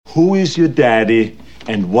Who is your daddy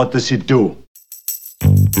and what does he do?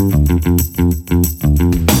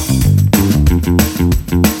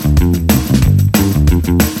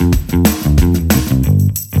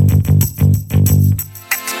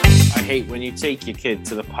 I hate when you take your kid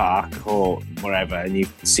to the park or wherever and you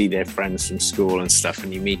see their friends from school and stuff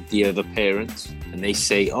and you meet the other parents and they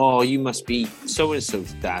say, oh, you must be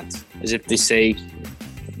so-and-so's dad. As if they say,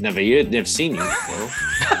 never seen you before.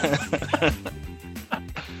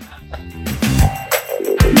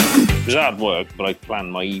 It was hard work, but I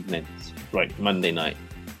planned my evenings. Right, Monday night,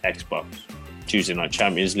 Xbox. Tuesday night,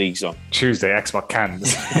 Champions League's on. Tuesday, Xbox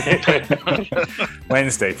cans.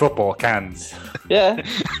 Wednesday, football cans. Yeah.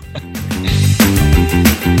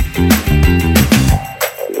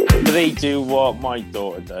 They do what my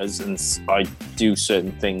daughter does, and I do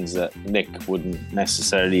certain things that Nick wouldn't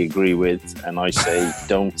necessarily agree with, and I say,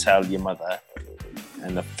 don't tell your mother.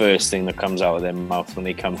 And the first thing that comes out of their mouth when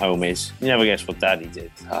they come home is, you never guess what Daddy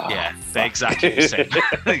did. Oh, yeah, they're exactly the same.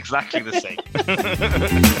 Exactly the same.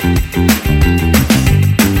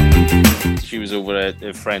 She was over at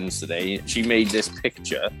her friends today. She made this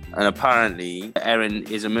picture, and apparently Erin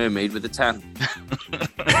is a mermaid with a tan.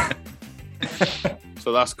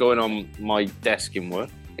 So that's going on my desk in work.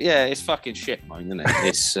 Yeah, it's fucking shit, mine, isn't it?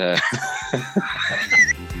 It's...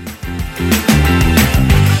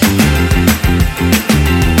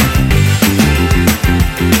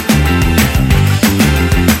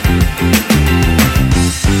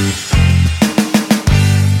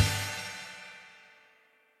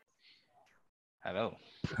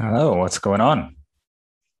 Hello, what's going on?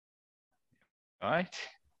 All right.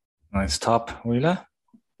 Nice top, Wheeler.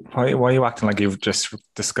 Why are you acting like you've just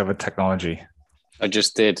discovered technology? I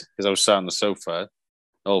just did, because I was sat on the sofa,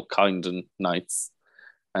 all kind and nice.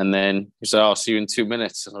 And then he said, I'll see you in 2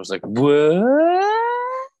 minutes. And I was like, what?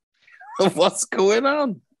 What's going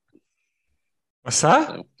on? What's that?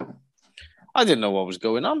 So, I didn't know what was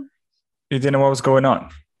going on. You didn't know what was going on?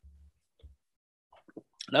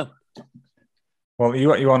 No. Well,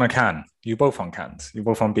 you on a can. You both on cans. You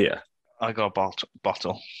both on beer. I got a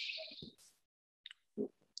bottle.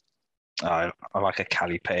 I like a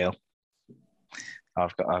Cali Pale.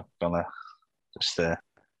 I've got a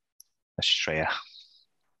Estrella.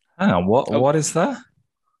 Hang on, what is that?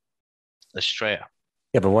 Estrella.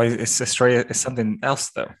 Yeah, but why is Estrella is something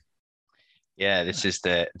else though? Yeah, this is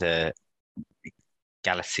the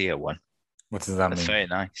Galicia one. What does that mean? It's very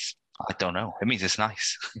nice. I don't know. It means it's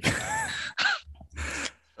nice.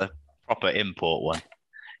 A proper import one,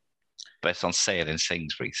 but it's on sale in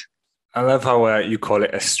Sainsbury's. I love how you call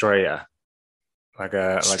it Estrella.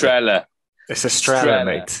 Estrella. It's Estrella,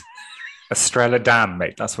 mate. Estrella Dam,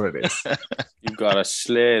 mate. That's what it is. You've got a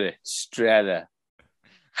slur, Estrella.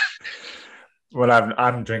 Well,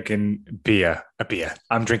 I'm drinking beer.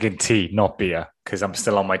 I'm drinking tea, not beer, because I'm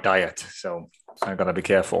still on my diet. So I gotta be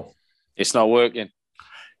careful. It's not working.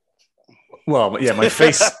 Well, yeah, my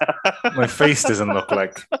face doesn't look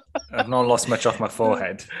like I've not lost much off my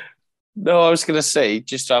forehead. No, I was gonna say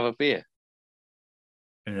just have a beer.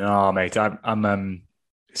 No, mate, I'm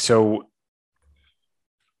so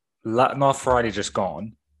not Friday just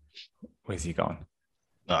gone. Where's he gone?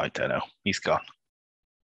 No, I don't know. He's gone.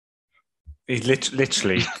 He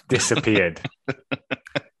literally disappeared.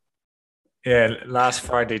 Yeah, last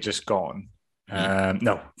Friday just gone.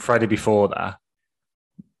 No, Friday before that.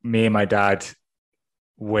 Me and my dad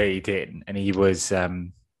weighed in, and he was.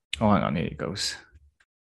 Hang on, here he goes.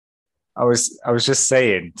 I was just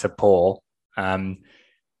saying to Paul, the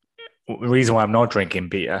reason why I'm not drinking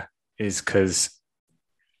beer is because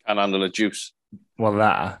can't handle the juice. Well,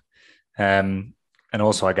 that, and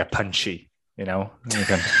also I get punchy. You know,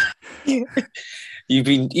 you've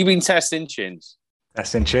been testing chins.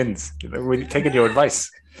 Testing chins. We're taking your advice.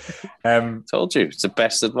 Told you it's the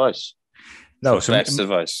best advice. No, so best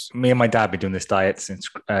advice. Me and my dad been doing this diet since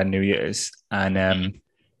New Year's, and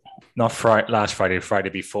not last Friday, Friday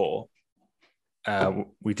before,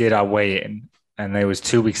 we did our weigh-in, and there was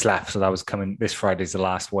 2 weeks left, so that was coming. This Friday's the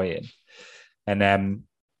last weigh-in, and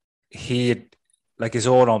he had, is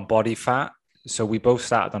all on body fat, so we both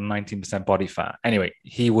started on 19% body fat. Anyway,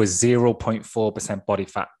 he was 0.4% body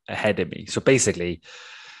fat ahead of me, so basically,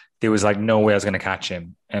 there was no way I was going to catch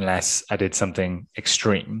him unless I did something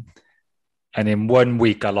extreme. And in 1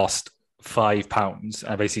 week, I lost 5 pounds.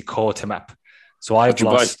 I basically caught him up. So I've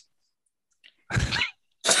lost.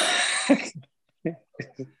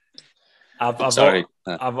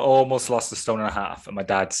 I've almost lost 1.5 stones, and my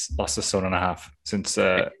dad's lost 1.5 stones since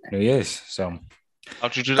New Year's. So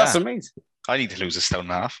how'd you do that? That's amazing. I need to lose 1.5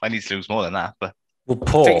 stones. I need to lose more than that, but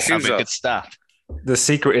Paul, that'd be a good start. The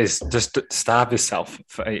secret is just to starve yourself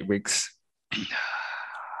for 8 weeks. I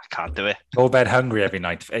can't do it. Go to bed hungry every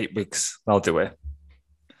night for 8 weeks. I'll do it.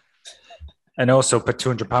 And also put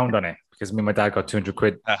 £200 on it because me and my dad got 200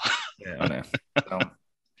 quid on it. So,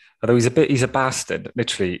 although he's a bastard.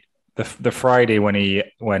 Literally, the Friday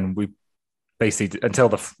when we basically until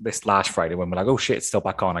this last Friday when we're like, oh shit, it's still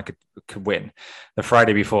back on. I could win. The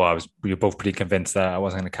Friday before, we were both pretty convinced that I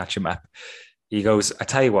wasn't going to catch him up. He goes, I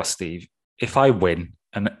tell you what, Steve, if I win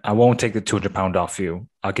and I won't take the £200 off you,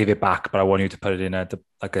 I'll give it back, but I want you to put it in a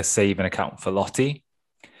saving account for Lottie.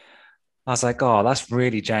 I was like, oh, that's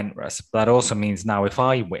really generous. But that also means now if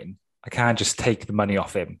I win, I can't just take the money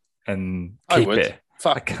off him and keep it.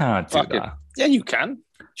 I can't do that. Yeah, you can.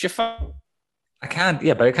 It's your phone. I can't.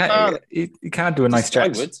 Yeah, but I can't. You can't do a nice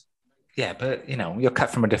gesture. I would. Yeah, but you're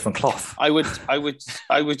cut from a different cloth. I would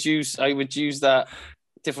use that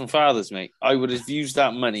different fathers, mate. I would have used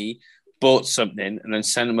that money, bought something, and then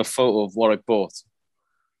sent him a photo of what I bought.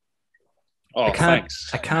 Oh, thanks.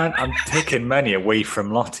 I can't. I'm taking money away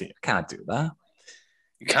from Lottie. I can't do that.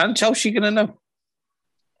 You can't. How's she gonna know?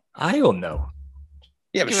 I'll know.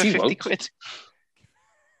 Yeah, but Give she her 50 won't. quid.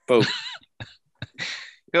 Both.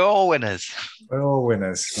 You're all winners. We're all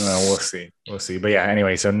winners. We'll see. We'll see. But yeah,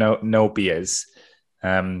 anyway, so no beers.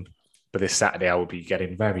 But this Saturday I will be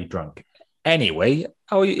getting very drunk. Anyway,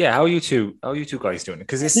 how are you two guys doing?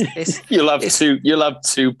 Because it's you'll have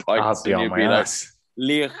two pints. I'll be on my ass.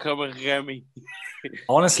 Leah, come and get me.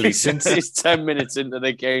 Honestly, since it's 10 minutes into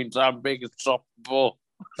the game, I'm big as drop the ball.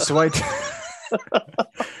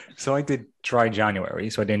 So I did dry January,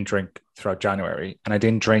 so I didn't drink throughout January, and I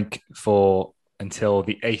didn't drink until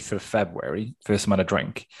the 8th of February, first time I had a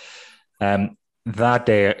drink. That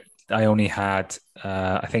day, I only had,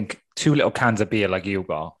 I think, 2 little cans of beer like you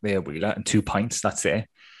got there, Wheeler, and 2 pints, that's it.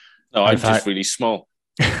 No, I'm just really small.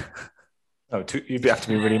 You'd have to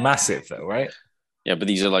be really massive, though, right? Yeah, but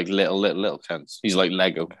these are like little cans. These are like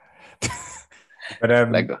Lego.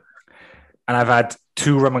 Lego. And I've had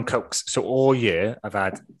 2 rum and cokes. So all year, I've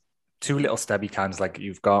had 2 little stubby cans like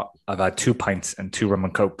you've got. I've had 2 pints and 2 rum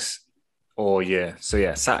and cokes all year. So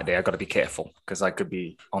yeah, Saturday, I've got to be careful because I could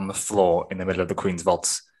be on the floor in the middle of the Queen's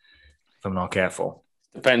Vaults if I'm not careful.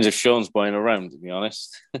 Depends if Sean's buying around, to be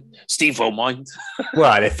honest. Steve won't mind.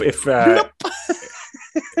 Well, if a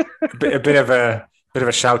bit of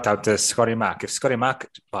a shout out to Scotty Mac. If Scotty Mac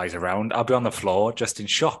buys around, I'll be on the floor just in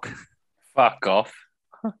shock. Fuck off.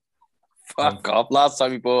 Fuck off. Last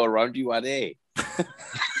time you bought around, you had A.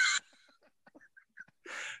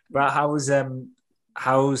 But how's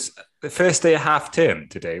the first day of half term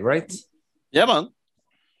today, right? Yeah, man.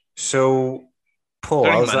 So, Paul,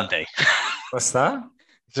 it's only Monday. What's that?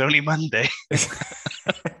 It's only Monday.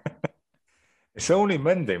 It's only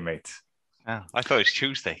Monday, mate. Oh, I thought it was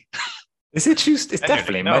Tuesday. Is it Tuesday? It's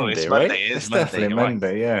definitely Monday, it's right? Monday. It's definitely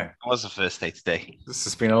Monday, yeah. It was the first day today. This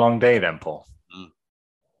has been a long day then, Paul.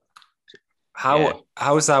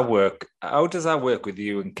 How's that work? How does that work with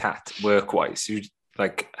you and Kat work-wise?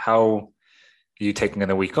 How are you taking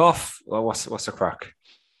a week off? Or what's the crack?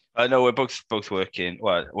 No, we're both working.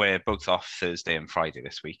 Well, we're both off Thursday and Friday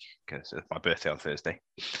this week because it's my birthday on Thursday.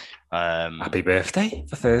 Happy birthday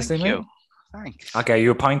for Thursday, mate. You. Thanks. I'll get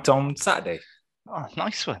you a pint on Saturday. Oh,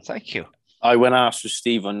 nice one. Thank you. I went asked for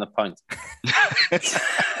Steve on the pint.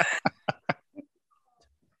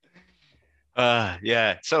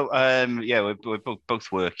 Yeah. So, we're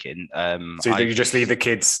both working. So you just leave the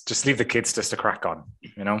kids just to crack on,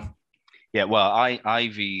 you know? Yeah. Well,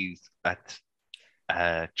 Ivy's at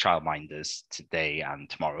childminders today and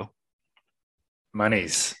tomorrow.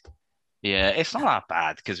 Monies. Yeah, it's not that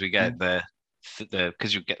bad because we get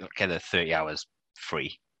because you get 30 hours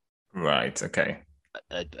free. Right. Okay.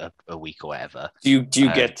 A week or whatever. Do you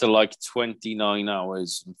get to like 29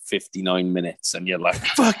 hours and 59 minutes and you're like,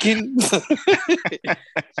 fucking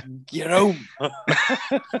get home?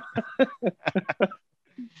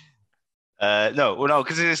 No,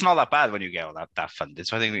 because it's not that bad when you get all that funded.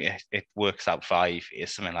 So I think it works out 5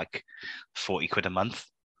 years, something like 40 quid a month.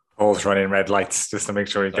 Paul's running red lights just to make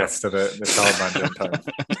sure he gets to the childminder in time.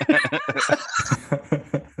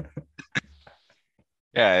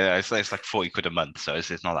 Yeah, it's like 40 quid a month, so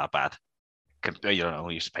it's not that bad.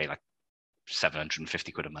 We used to pay like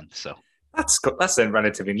 750 quid a month, so that's a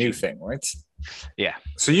relatively new thing, right? Yeah.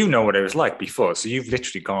 So you know what it was like before. So you've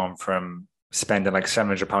literally gone from spending like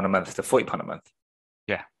 £700 a month to £40 a month.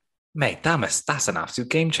 Yeah, mate, that's an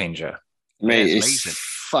absolute game changer. Mate, yeah, it's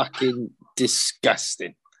fucking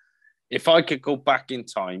disgusting. If I could go back in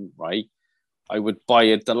time, right, I would buy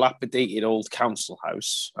a dilapidated old council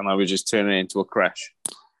house and I would just turn it into a creche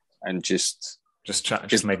and just just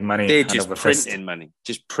make money. They're hand just over fist. printing money.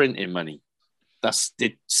 Just printing money. That's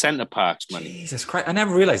the Centre Park's money. Jesus Christ! I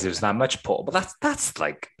never realized it was that much, Paul. But that's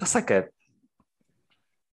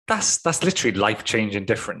literally life-changing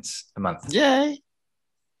difference a month. Yeah.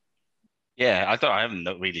 Yeah, I haven't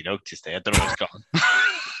really noticed it. I don't know what's gone.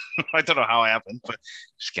 I don't know how I haven't, but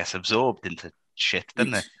just gets absorbed into shit,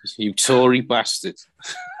 doesn't it? You Tory bastard.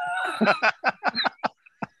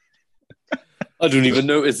 I don't even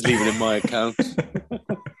notice leaving in my account.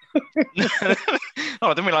 No,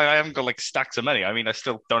 I don't mean like I haven't got like stacks of money. I mean, I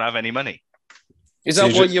still don't have any money. Is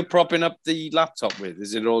that what you're propping up the laptop with?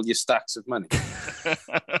 Is it all your stacks of money?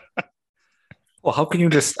 Well, how can you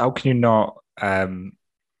not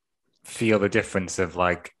feel the difference of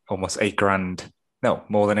like almost $8,000? No,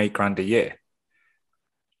 more than $8,000 a year.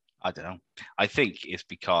 I don't know. I think it's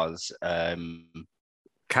because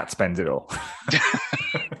Cat spends it all.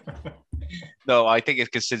 no, I think it's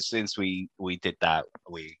because since we did that,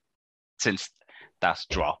 since that's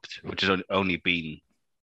dropped, which has only been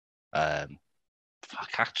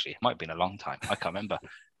actually, it might have been a long time. I can't remember.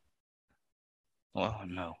 Oh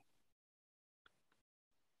no.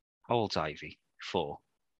 How old's Ivy? 4.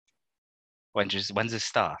 When's it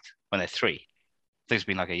start? When they're 3? I think it's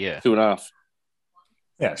been like a year. 2.5.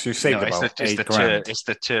 Yeah, so you saved about $8,000. It's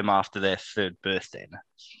the term after their 3rd birthday.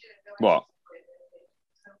 What?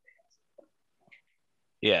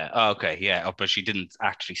 Yeah. Oh, okay. Yeah. Oh, but she didn't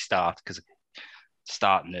actually start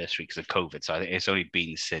nursery because of COVID. So I think it's only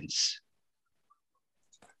been since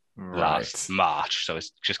last March. So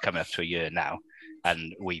it's just coming up to a year now.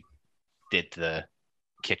 And we did the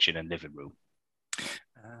kitchen and living room.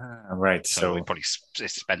 Right. So we probably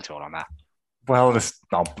spent it all on that. Well, it's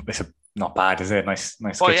not bad, is it? Nice.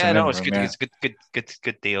 Oh kitchen yeah, no, room, it's good. yeah. It's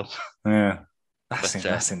good deal. Yeah,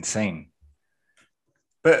 that's insane.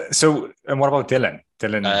 But so, and what about Dylan?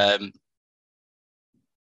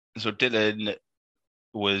 So Dylan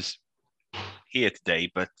was here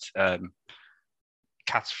today, but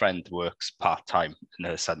Kat's friend works part-time, and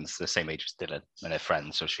her son's the same age as Dylan, and they're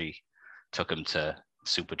friends. So she took him to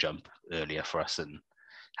Super Jump earlier for us and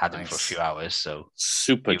had him for a few hours. So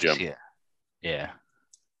Super Jump. Yeah.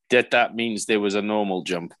 That means there was a normal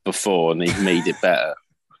jump before and they've made it better.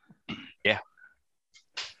 Yeah.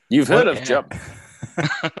 You've heard of Jump.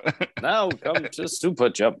 Now come to Super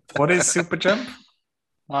Jump. What is Super Jump?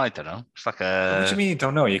 I don't know. It's like a... What do you mean you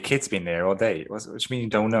don't know? Your kid's been there all day. What do you mean you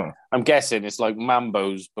don't know? I'm guessing it's like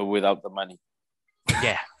Mambo's, but without the money.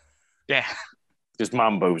 Yeah. Yeah. Because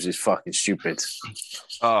Mambo's is fucking stupid.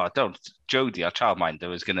 Oh, don't. Jodie, our childminder,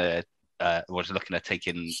 was looking at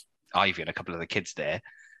taking Ivy and a couple of the kids there.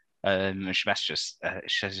 She messaged us.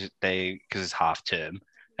 She says because it's half term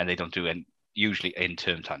and they don't do it. Usually in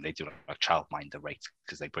term time they do a childminder rate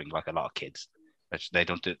because they bring like a lot of kids. But they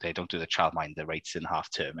don't do the childminder rates in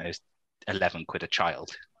half term. And it's £11 a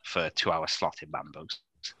child for a 2-hour slot in Mambo's.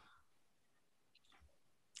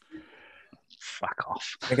 Fuck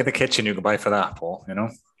off. Look at the kitchen you can buy for that, Paul. You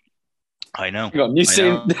know. I know. Hang on.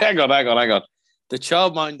 Hang on. The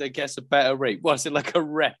childminder gets a better rate. Was it like a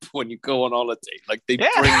rep when you go on holiday? Like they bring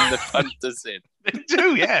the punters in. They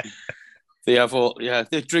do, yeah. They have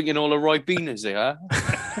they're drinking all the Ribenas, they are.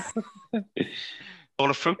 All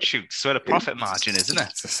the fruit shoots, where the profit margin is, isn't it?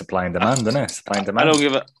 It's a supply and demand, isn't it? Supply and demand.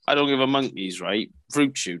 I don't give a monkeys, right?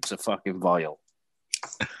 Fruit shoots are fucking vile.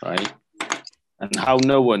 Right? And how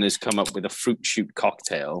no one has come up with a fruit shoot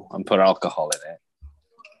cocktail and put alcohol in it.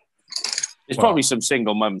 There's probably some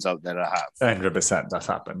single mums out there that have. 100% that's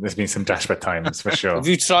happened. There's been some desperate times for sure. Have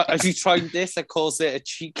you tried this? I calls it a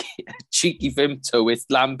cheeky Vimto with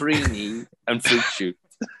Lambrini and fruit shoot.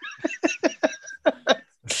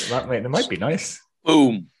 That might be nice.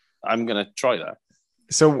 Boom. I'm gonna try that.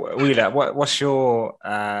 So Wheeler, what's your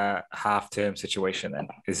half-term situation then?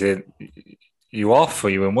 Is it you off or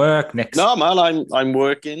you in work next? No, man, I'm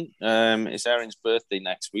working. It's Erin's birthday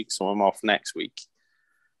next week, so I'm off next week.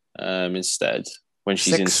 Instead, when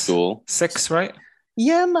she's in school. 6, right?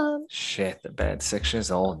 Yeah, man. Shit, the bed. 6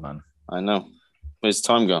 years old, man. I know. Where's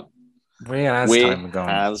time gone? Where has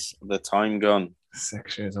the time gone?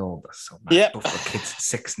 6 years old. That's so mad. Yeah. Both for kids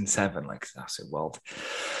 6 and 7, like that's a world.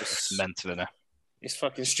 It's mental, isn't it? It's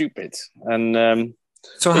fucking stupid. And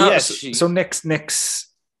so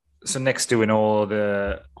Nick's doing all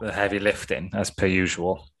the heavy lifting as per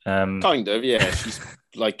usual. Kind of, yeah. She's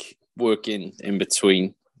like working in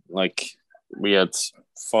between. Like we had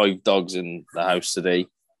 5 dogs in the house today,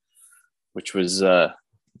 which was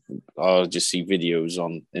I'll just see videos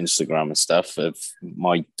on Instagram and stuff of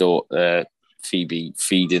my daughter Phoebe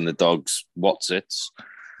feeding the dogs Wotsits.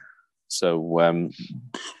 So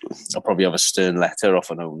I'll probably have a stern letter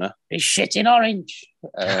off an owner. He's shitting orange.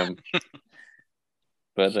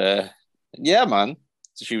 But yeah, man.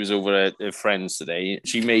 So she was over at her friends today.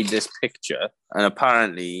 She made this picture, and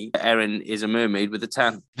apparently Erin is a mermaid with a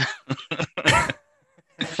tan.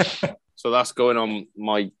 So that's going on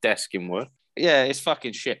my desk in work. Yeah, it's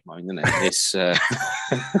fucking shit, mine, isn't it? It's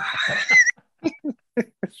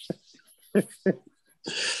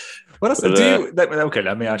What else do you? Okay,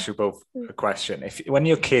 let me ask you both a question. When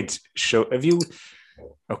your kids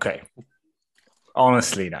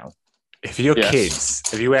honestly now, if your kids,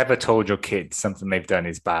 have you ever told your kids something they've done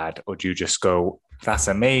is bad, or do you just go, "That's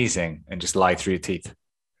amazing," and just lie through your teeth?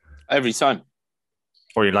 Every time.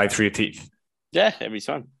 Or you lie through your teeth? Yeah, every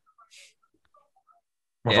time.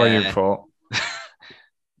 What about you, Paul?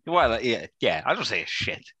 Well, yeah. I don't say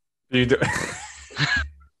shit. You do.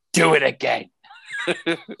 Do it again.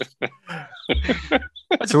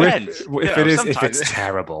 So if it's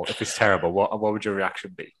terrible, what would your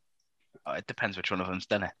reaction be? It depends which one of them's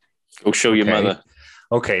done it. Go show your mother.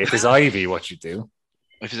 Okay, if it's Ivy, what you do?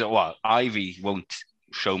 If it's Ivy won't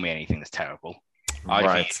show me anything that's terrible.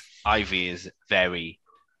 Right. Ivy is very,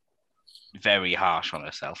 very harsh on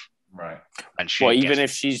herself. Right. And even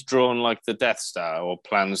if she's drawn like the Death Star or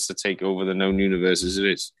plans to take over the known universe as it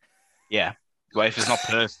is. Yeah. Well, if it's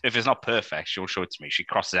not perfect, she'll show it to me. She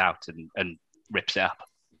crosses it out and rips it up.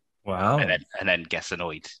 Wow. And then gets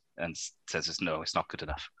annoyed and says, it's not good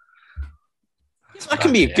enough. That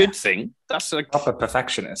can be a good thing. That's a proper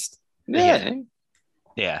perfectionist. Yeah.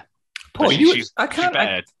 Yeah. Paul, she's better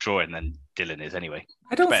at drawing than Dylan is anyway.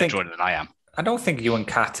 Better drawing than I am. I don't think you and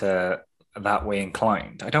Kat are that way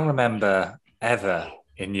inclined. I don't remember ever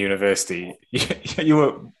in university. You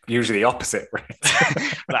were usually the opposite, right?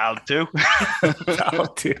 That'll do.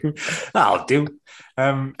 That'll do.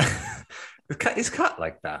 Is Kat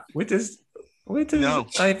like that? Where does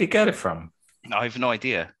Ivy get it from? I have no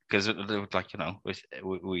idea, because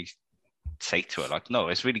we say to her like, no,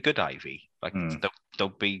 it's really good, Ivy. Like,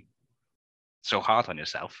 don't be so hard on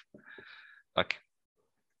yourself. Like,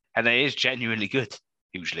 and it is genuinely good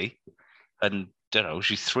usually. And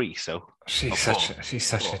she's 3, so she's such an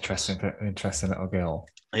interesting little girl.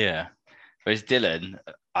 Yeah. Whereas Dylan,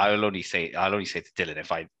 I'll only say to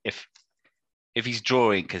Dylan if he's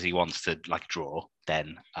drawing because he wants to like draw,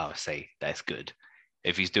 then I'll say that's good.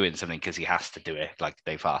 If he's doing something because he has to do it, like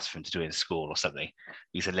they've asked for him to do it in school or something,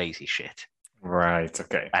 he's a lazy shit. Right.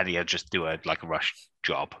 Okay. And he'll just do a rush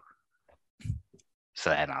job. So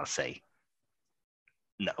then I'll say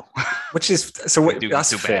no. Which is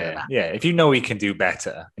that's fair. Yeah. If you know he can do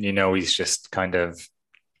better, and he's just kind of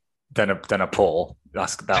done a Paul,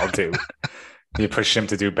 that'll do. You push him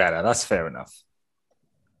to do better. That's fair enough.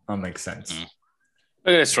 That makes sense.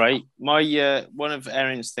 Look at this, right? My one of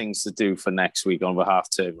Erin's things to do for next week on the half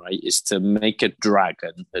term, right, is to make a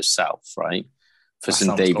dragon herself, right, for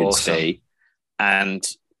St. David's Day, and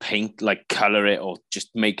paint, like, color it, or just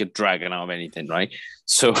make a dragon out of anything, right?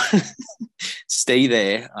 So stay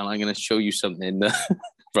there, and I'm going to show you something.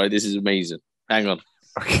 Right, this is amazing. Hang on.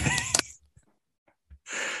 Okay.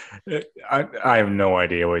 I have no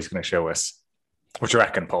idea what he's going to show us. What do you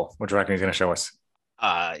reckon, Paul? What do you reckon he's going to show us?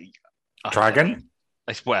 Dragon?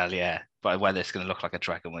 Well, yeah, but whether it's going to look like a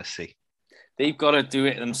dragon, we'll see. They've got to do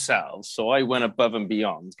it themselves. So I went above and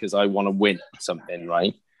beyond because I want to win something,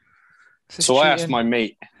 right? So I asked my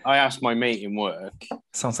mate in work.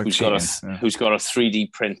 Sounds like who's got a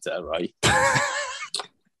 3D printer, right?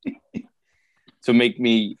 To make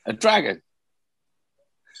me a dragon.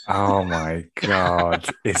 Oh my God.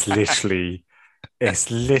 It's literally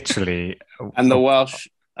and the Welsh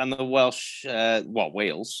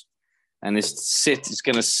Wales, and it's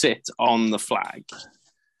going to sit on the flag.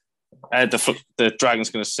 The dragon's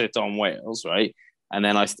going to sit on Wales, right? And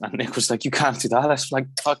then Nick was like, "You can't do that. That's like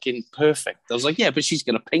fucking perfect." I was like, "Yeah, but she's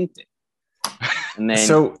going to paint it." And then,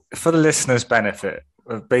 so for the listeners' benefit,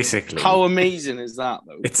 basically, how amazing is that,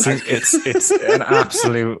 though? It's an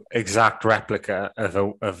absolute exact replica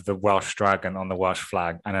of the Welsh dragon on the Welsh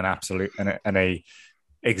flag, and a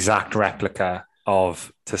exact replica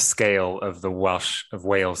of the scale of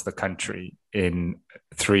Wales, the country, in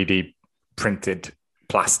 3D printed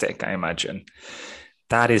plastic, I imagine.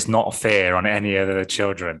 That is not fair on any other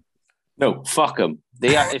children. No, fuck them.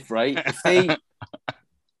 I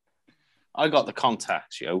got the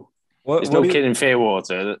contacts, yo. There's no kid in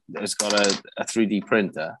Fairwater that's got a 3D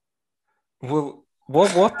printer. Well,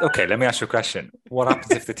 what? Okay, let me ask you a question. What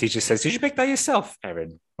happens if the teacher says, "Did you make that yourself,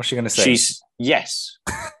 Erin?" What's she going to say? Yes.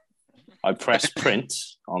 I press print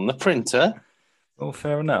on the printer. Oh,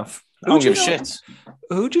 fair enough. I don't give a shit.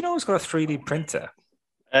 Who do you know has got a 3D printer?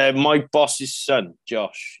 My boss's son,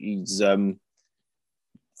 Josh, he's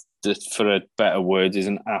just for a better word, is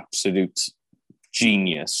an absolute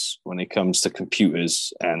genius when it comes to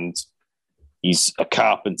computers, and he's a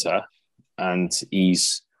carpenter, and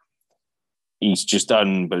he's just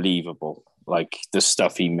unbelievable. Like the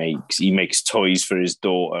stuff he makes toys for his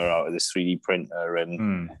daughter out of this 3D printer,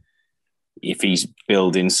 and if he's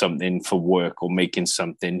building something for work or making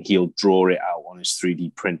something, he'll draw it out on his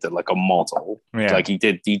 3D printer like a model. Yeah. Like he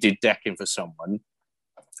did decking for someone,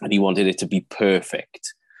 and he wanted it to be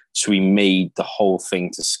perfect. So he made the whole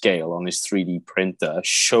thing to scale on his 3D printer,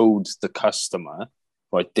 showed the customer,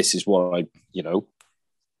 right, this is what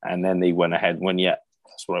and then they went ahead and went, yeah,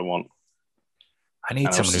 that's what I want. I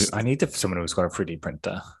need someone who's got a 3D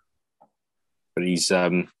printer. But he's,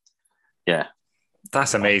 yeah.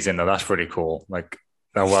 That's amazing, though. That's really cool. Like,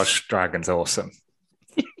 the Welsh Dragon's awesome.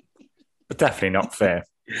 But definitely not fair.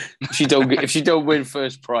 If she don't win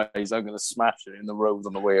first prize, I'm going to smash her in the road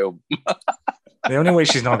on the way home. The only way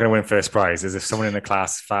she's not going to win first prize is if someone in the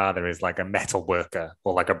class father is like a metal worker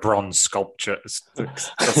or like a bronze sculpture or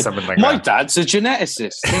something like that. My dad's a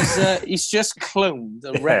geneticist. He's just cloned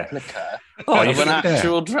a replica of an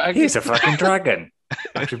actual dragon. He's a fucking dragon.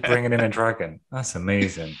 Actually bringing in a dragon. That's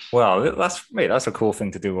amazing. Well, that's a cool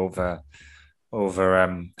thing to do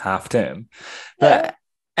over half term. But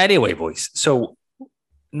anyway, boys, so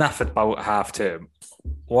enough about half term.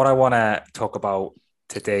 What I want to talk about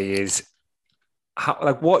today is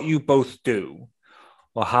what you both do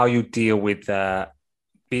or how you deal with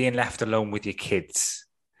being left alone with your kids,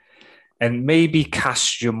 and maybe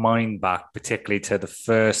cast your mind back particularly to the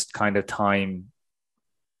first kind of time,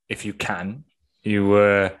 if you can, you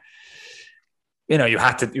were, you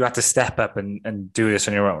had to step up and do this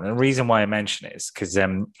on your own. And the reason why I mention it is because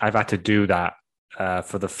I've had to do that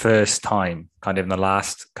for the first time kind of in the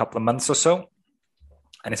last couple of months or so.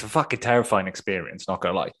 And it's a fucking terrifying experience, not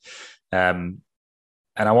gonna lie.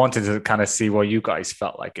 And I wanted to kind of see what you guys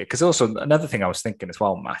felt like it. Because also another thing I was thinking as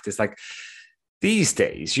well, Matt, is like these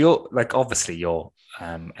days, you're like, obviously you're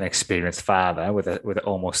an experienced father with an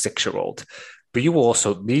almost 6-year-old, but you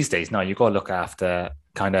also these days now, you got to look after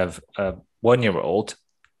kind of a 1-year-old,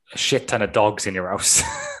 a shit ton of dogs in your house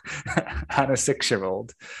and a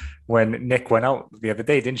 6-year-old. When Nick went out the other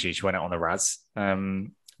day, didn't she? She went out on the Raz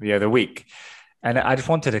the other week. And I just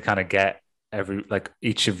wanted to kind of get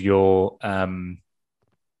each of your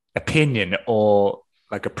opinion or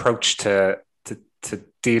like approach to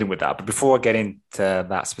dealing with that. But before I get into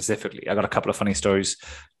that specifically, I got a couple of funny stories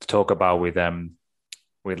to talk about with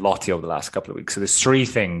Lottie over the last couple of weeks. So there's 3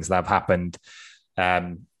 things that have happened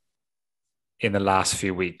in the last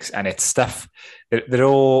few weeks, and it's stuff that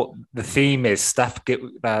all the theme is stuff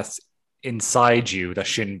that's inside you that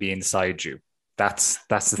shouldn't be inside you. That's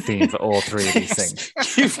the theme for all 3 of these things.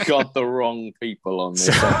 You've got the wrong people on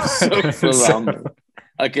this episode.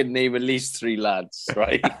 I could name at least 3 lads,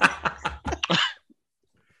 right?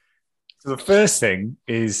 So the first thing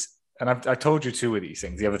is, and I told you 2 of these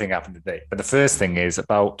things. The other thing happened today. But the first thing is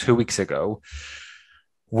about 2 weeks ago,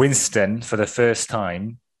 Winston, for the first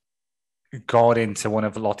time, got into one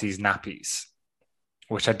of Lottie's nappies,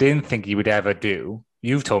 which I didn't think he would ever do.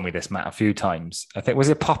 You've told me this, Matt, a few times. I think, was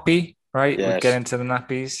it Poppy, right? Yes. Would get into the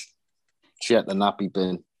nappies. She had the nappy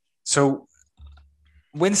bin. So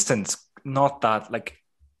Winston's not that like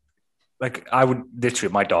I would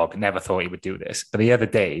literally, my dog never thought he would do this. But the other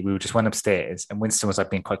day we just went upstairs and Winston was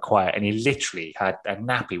like being quite quiet, and he literally had a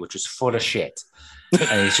nappy which was full of shit.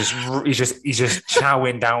 And he's just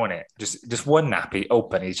chowing down it. Just one nappy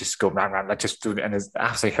open. He's just going round, like just doing it, and it's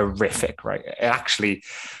absolutely horrific, right? It actually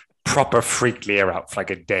proper freaked Leah out for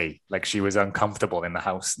like a day. Like she was uncomfortable in the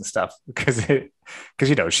house and stuff because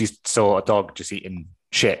she saw a dog just eating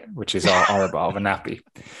shit, which is all horrible of a nappy.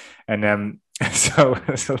 And so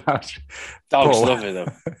that's dogs Paul. love it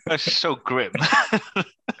though. That's so grim.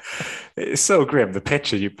 It's so grim. The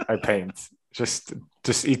picture I paint,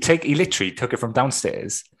 he literally took it from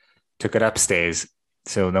downstairs, took it upstairs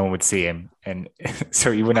so no one would see him, and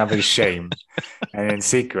so he wouldn't have his shame. And in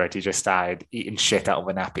secret, he just started eating shit out of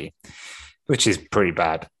a nappy, which is pretty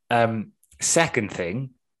bad. Second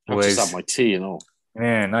thing was, I just had my tea and all.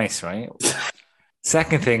 Yeah, nice, right?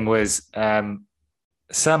 Second thing was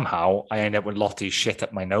somehow I ended up with Lottie's shit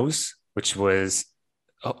up my nose, which was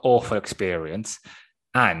an awful experience.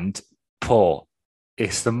 And Paul,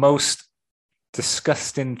 it's the most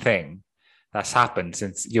disgusting thing that's happened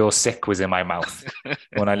since your sick was in my mouth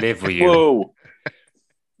when I lived with you. Whoa.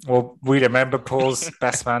 Well, we remember Paul's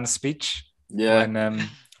best man speech. Yeah.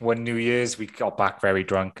 When New Year's, we got back very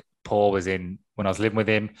drunk. Paul was in when I was living with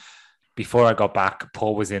him. before I got back,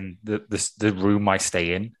 Paul was in the room I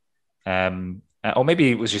stay in. Or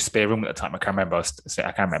maybe it was your spare room at the time. I can't remember.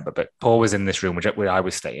 I can't remember. But Paul was in this room where I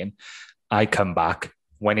was staying. I come back,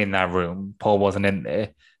 went in that room. Paul wasn't in there.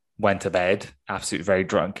 Went to bed, absolutely very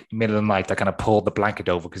drunk. Middle of the night, I kind of pulled the blanket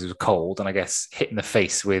over because it was cold, and I guess hit in the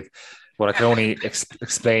face with what I can only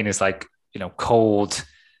explain is like, cold,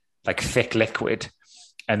 like thick liquid.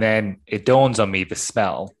 And then it dawns on me the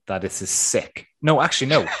smell that this is sick. No, actually,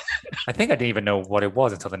 no. I think I didn't even know what it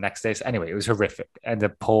was until the next day. So anyway, it was horrific. And the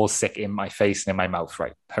Paul's sick in my face and in my mouth,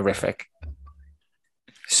 right? Horrific.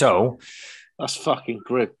 So that's fucking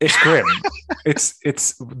grim. It's grim.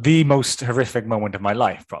 It's the most horrific moment of my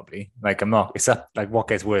life, probably. Like it's up, like what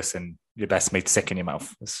gets worse than your best mate sick in your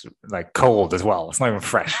mouth? It's like cold as well. It's not even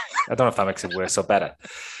fresh. I don't know if that makes it worse or better.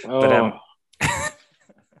 Oh.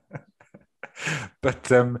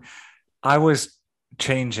 But I was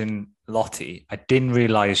changing Lottie. I didn't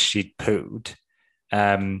realize she'd pooed.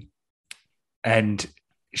 And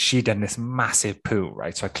she'd done this massive poo,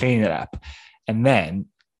 right? So I cleaned it up. And then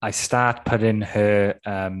I start putting her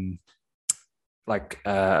a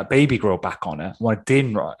baby grow back on her. What I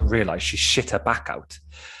didn't realize, she shit her back out.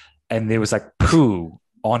 And there was like poo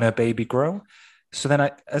on her baby grow. So then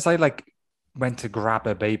as I went to grab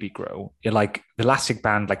her baby grow, the elastic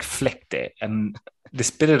band flicked it, and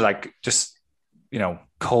this bit of just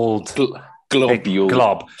cold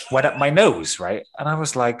glob went up my nose, right? And I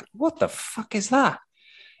was like, what the fuck is that?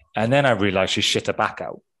 And then I realized she shit her back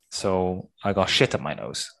out. So I got shit up my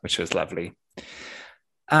nose, which was lovely.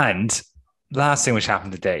 And last thing which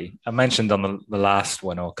happened today, I mentioned on the last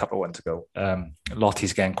one or a couple of ones ago,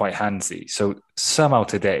 Lottie's getting quite handsy. So somehow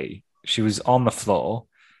today she was on the floor.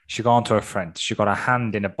 She got onto her friend. She got her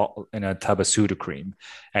hand in a tub of Sudocrem,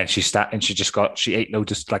 and she ate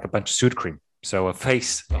loads of a bunch of Sudocrem. So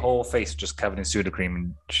her whole face was just covered in Sudocrem,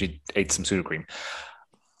 and she ate some Sudocrem.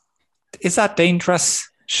 Is that dangerous?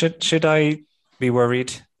 Should I be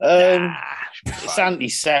worried? It's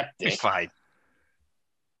antiseptic. It's fine.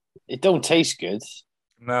 It don't taste good.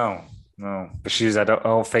 No. But her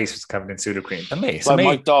whole face was covered in Sudocrem.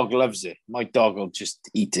 My dog loves it. My dog will just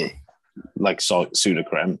eat it like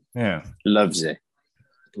Sudocrem. Yeah, loves it.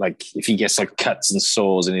 Like if he gets cuts and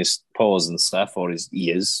sores in his paws and stuff or his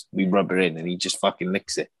ears, we rub it in and he just fucking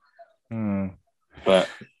licks it. But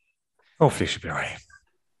hopefully she'll be all right.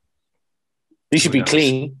 He should be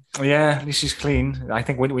clean. Yeah, at least she's clean. I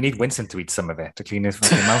think we need Winston to eat some of it to clean his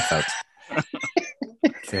fucking mouth out.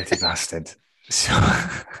 Dirty bastard. So...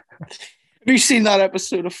 Have you seen that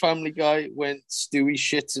episode of Family Guy when Stewie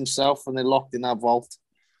shits himself and they're locked in that vault?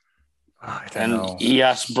 I don't know. He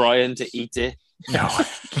asked Brian to eat it. No,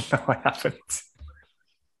 I haven't.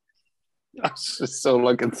 That's just all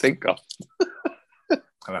I can think of.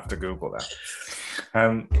 I'll have to Google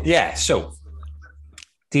that. So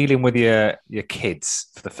dealing with your kids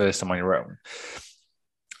for the first time on your own.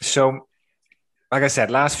 So, like I said,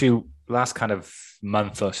 last kind of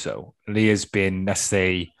month or so, Leah's been, let's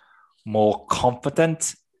say, more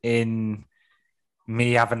confident in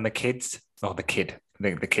me having the kids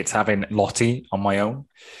having Lottie on my own.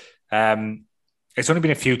 It's only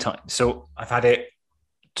been a few times. So I've had it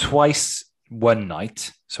twice one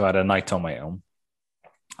night. So I had a night on my own.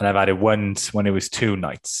 And I've had it once when it was 2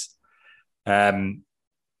 nights. And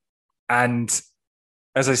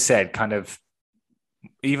as I said, kind of,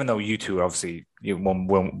 even though you two obviously you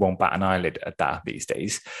won't bat an eyelid at that these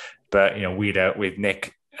days, but with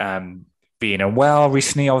Nick being unwell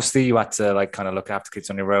recently, obviously you had to kind of look after kids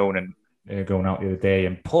on your own, and going out the other day,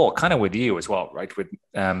 and Paul kind of with you as well, right? With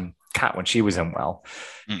Kat when she was unwell,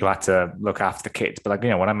 you had to look after the kids. But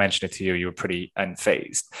when I mentioned it to you, you were pretty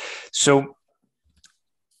unfazed. So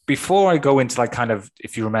before I go into kind of,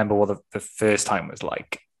 if you remember what the first time was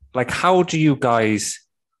like how do you guys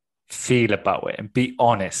feel about it? And be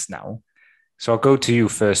honest now. So I'll go to you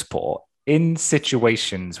first, Paul. In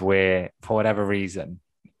situations where, for whatever reason,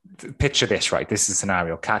 picture this, right? This is a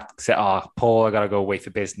scenario. Kat said, Paul, I got to go away for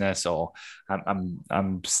business, or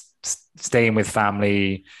I'm staying with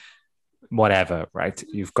family, whatever, right?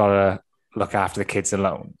 You've got to look after the kids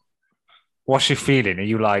alone. What's your feeling? Are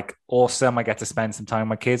you like, awesome, I get to spend some time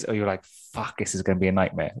with my kids? Or you're like, fuck, this is going to be a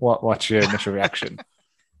nightmare? What's your initial reaction?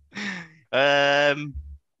 Guess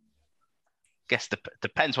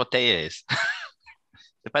depends what day it is.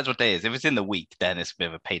 Depends what day it is. If it's in the week, then it's a bit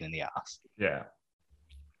of a pain in the ass. Yeah.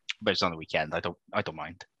 But it's on the weekend. I don't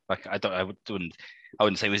mind. I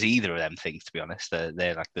wouldn't say it was either of them things, to be honest.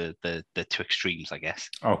 They're like the two extremes, I guess.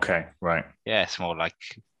 Okay, right. Yeah, it's more like,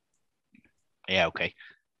 yeah, okay.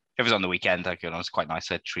 If it was on the weekend, it's quite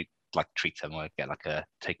nice. I'd treat them, or get a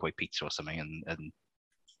takeaway pizza or something, and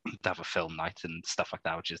have a film night and stuff like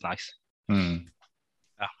that, which is nice.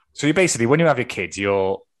 So you basically, when you have your kids,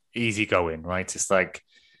 you're easygoing, right? It's like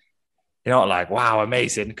you're not like, wow,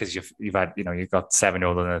 amazing, because you've had, you've got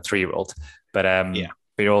 7-year-old and a 3-year-old, but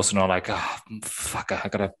but you're also not like, oh fuck, I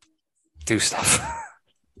gotta do stuff.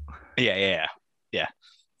 Yeah.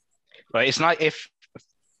 But it's not if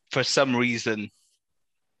for some reason,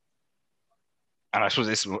 and I suppose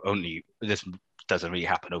this doesn't really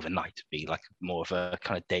happen overnight, to be like more of a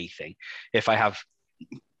kind of day thing. If I have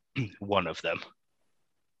one of them,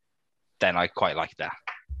 then I quite like that.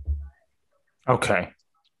 Okay.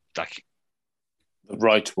 Like the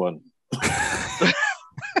right one.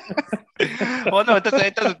 Well, no, it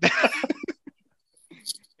doesn't.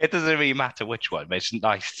 It doesn't really matter which one, but it's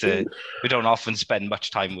nice to. We don't often spend much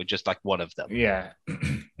time with just like one of them. Yeah.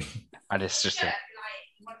 And it's just.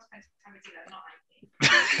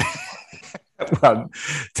 Well,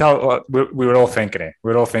 we were all thinking it.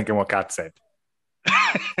 We were all thinking what Kat said.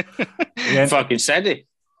 Fucking said it.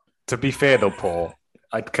 To be fair, though, Paul,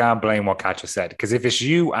 I can't blame what Kat just said, because if it's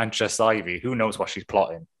you and just Ivy, who knows what she's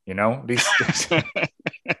plotting? At least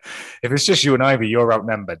if it's just you and Ivy, you're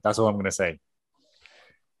outnumbered. That's all I'm going to say.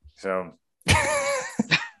 So,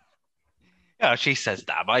 yeah, she says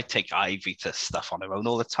that, but I take Ivy to stuff on her own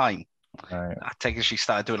all the time. right. I take her. She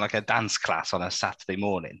started doing like a dance class on a Saturday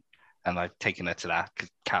morning, and I've taken her to that because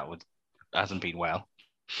Kat hasn't been well.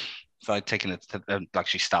 So I've taken her to like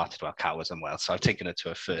she started while Kat was unwell. So I've taken her to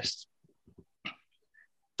her first,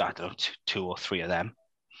 I don't know, 2 or 3 of them,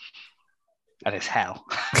 and it's hell.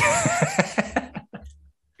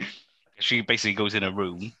 She basically goes in a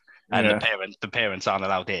room, and the parents aren't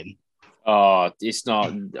allowed in. Oh, it's not.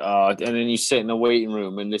 And then you sit in the waiting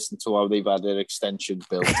room and listen to how they've had their extension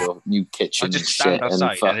built or new kitchen. I just stand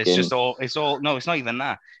outside, and it's just all. It's all. No, it's not even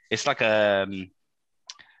that. It's like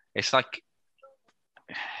It's like.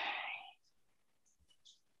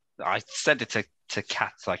 I said it to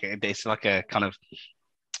cats. Like it's like a kind of.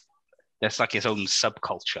 There's like its own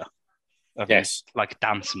subculture. Of like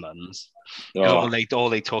dance mums. All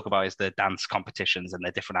they talk about is the dance competitions and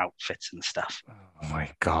their different outfits and stuff. Oh my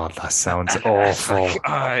god, that sounds awful.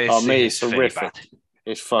 Mate, it's horrific. Bad.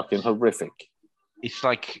 It's fucking horrific. It's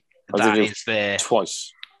like that is their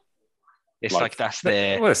twice. It's like that's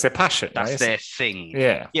their. Well, it's their passion. That's their thing.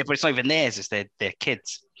 Yeah, but it's not even theirs. It's their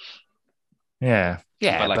kids. Yeah,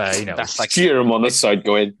 but that's like cheer them on the side,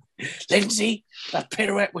 going, Lindsay, that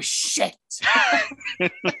pirouette was shit.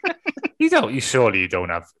 You don't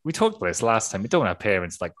have. We talked about this last time. You don't have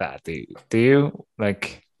parents like that, do you?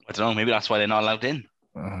 Like, I don't know. Maybe that's why they're not allowed in.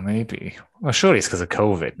 Maybe. Well, surely it's because of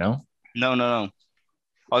COVID. No.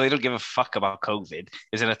 Oh, they don't give a fuck about COVID.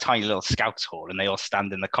 It's in a tiny little scouts hall, and they all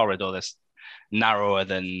stand in the corridor that's narrower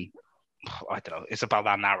than I don't know. It's about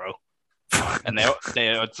that narrow, and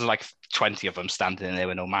there's like 20 of them standing in there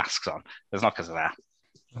with no masks on. It's not because of that.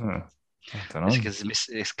 I don't know.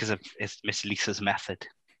 It's because of Miss Lisa's method.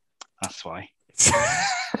 That's why.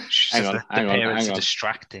 Hang on. Parents are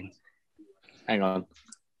distracting. Hang on.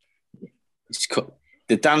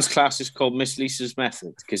 The dance class is called Miss Lisa's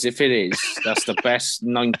Method, because if it is, that's the best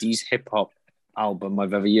 90s hip hop album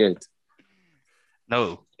I've ever heard.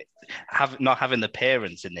 No, not having the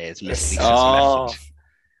parents in there is Miss Lisa's Method.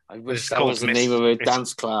 I wish that was the name of a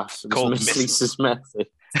dance class. It was Miss Lisa's Method.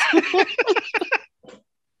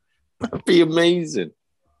 That'd be amazing.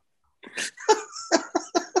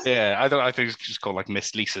 Yeah, I think it's just called like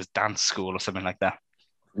Miss Lisa's Dance School or something like that.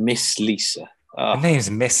 Miss Lisa. Her name's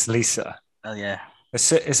Miss Lisa. Oh yeah. Is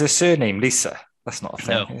her surname Lisa? That's not a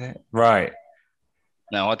thing, no. Is it? Right.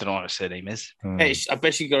 No, I don't know what her surname is. Hey, I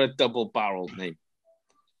bet she got a double-barreled name.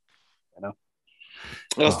 I know.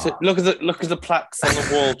 Look at the plaques on the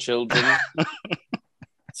wall, children.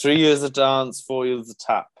 3 years of dance, 4 years of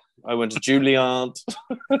tap. I went to Juilliard.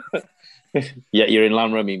 Yeah, you're in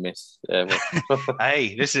Lanrummy, miss.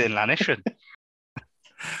 Hey, this is in Lanishran.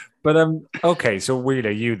 But okay, so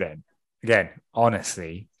Wheeler, you then again,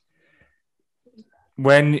 honestly,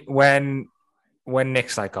 when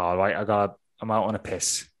Nick's like, all right, I'm out on a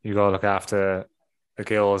piss. You gotta look after the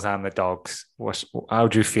girls and the dogs. How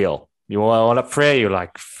do you feel? You all up for it? You're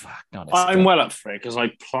like, fuck, no. I'm well up for it because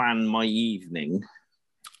I plan my evening.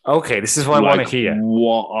 Okay, this is what I want to hear.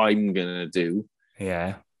 What I'm gonna do.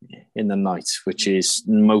 Yeah. In the night, which is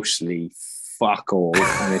mostly fuck all,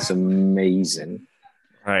 and it's amazing.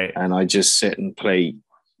 Right. And I just sit and play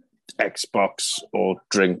Xbox or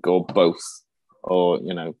drink or both, or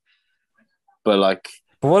But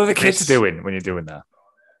what are the kids doing when you're doing that?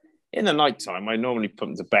 In the nighttime, I normally put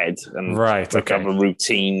them to bed and have a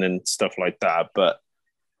routine and stuff like that. But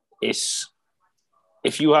it's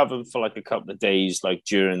if you have them for like a couple of days, like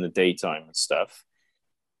during the daytime and stuff,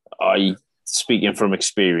 speaking from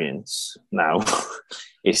experience now,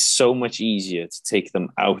 it's so much easier to take them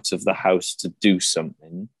out of the house to do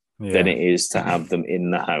something than it is to have them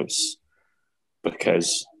in the house,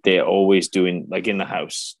 because they're always doing, like in the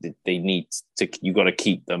house, they need to, you got to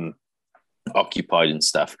keep them occupied and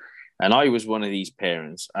stuff. And I was one of these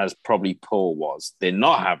parents, as probably Paul was. They're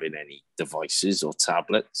not having any devices or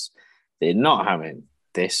tablets. They're not having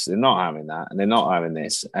this, they're not having that, and they're not having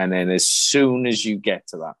this. And then as soon as you get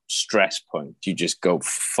to that stress point, you just go,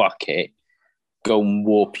 fuck it. Go and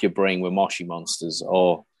warp your brain with Moshi Monsters,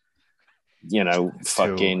 or, you know, it's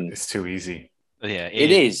too easy. Yeah, it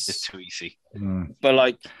is. It's too easy. But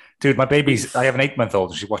like, dude, my baby's, I have an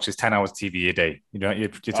 8-month-old. She watches 10 hours TV a day. You know, you're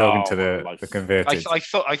talking to the converted. I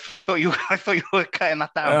thought you were cutting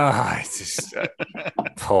that down. It's just,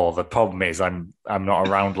 Paul, the problem is I'm not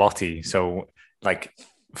around Lottie. So like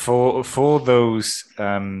for those,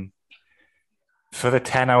 for the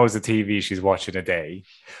 10 hours of TV she's watching a day,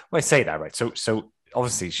 well, I say that, right? So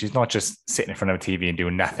obviously she's not just sitting in front of a TV and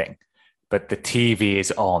doing nothing, but the TV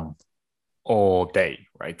is on all day,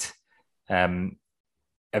 right? And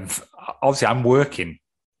obviously I'm working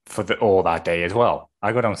for all that day as well.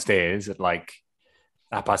 I go downstairs at like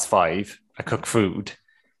 5:30. I cook food.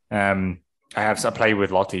 I play with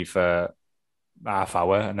Lottie for half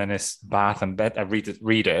hour, and then it's bath and bed. I read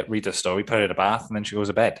a story, put her in a bath, and then she goes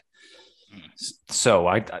to bed. So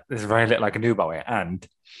there's very little I can do about it, and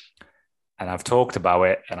I've talked about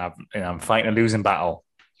it, and I'm fighting a losing battle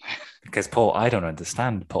because Paul, I don't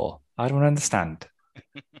understand. Paul, I don't understand.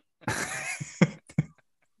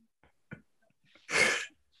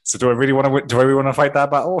 So do I really want to fight that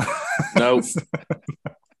battle?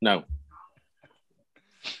 No.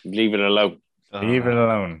 Leave it alone. Leave it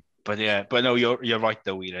alone. But no, you're right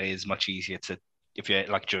though. It is much easier to, if you're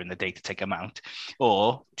like during the day, to take them out,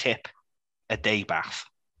 or tip a day bath.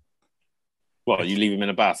 Well, you leave them in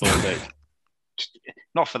a bath all day.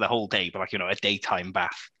 Not for the whole day, but like, you know, a daytime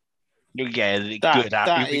bath. You get a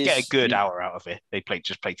good hour out of it. They play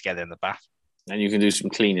together in the bath, and you can do some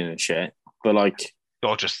cleaning and shit. But like,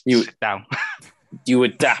 or just sit down. You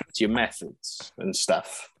adapt your methods and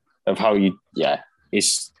stuff of how you. Yeah, it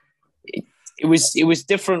was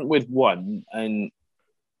different with one, and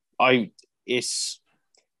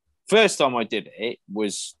first time I did it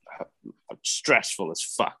was stressful as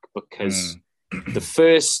fuck because the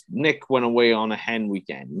first Nick went away on a hen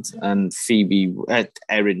weekend, and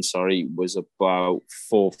Erin was about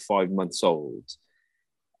 4 or 5 months old.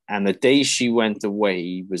 And the day she went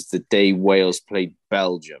away was the day Wales played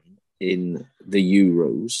Belgium in the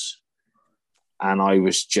Euros. And I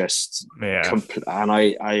was just, and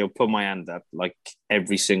I put my hand up like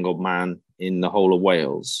every single man in the whole of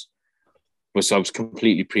Wales. I was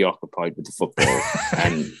completely preoccupied with the football.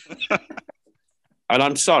 And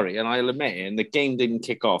I'm sorry, and I'll admit it, and the game didn't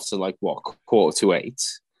kick off till like,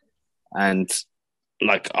 7:45. And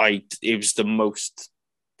like, it was the most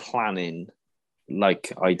planning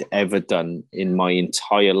like I'd ever done in my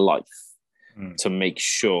entire life to make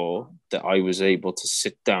sure that I was able to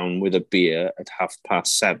sit down with a beer at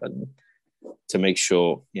 7:30 to make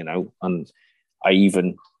sure, you know, and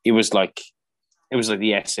it was like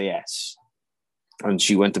the SAS, and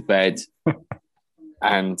she went to bed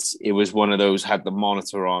and it was one of those, had the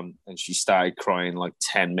monitor on, and she started crying like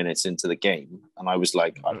 10 minutes into the game. And I was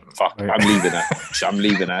like, I'm leaving her. I'm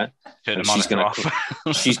leaving her. And she's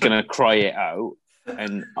going to cry it out.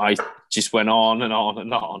 And I just went on and on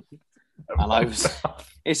and on. And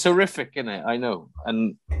it's horrific, isn't it? I know.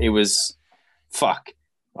 And it was, fuck,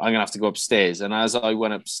 I'm going to have to go upstairs. And as I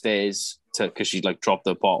went upstairs because she like dropped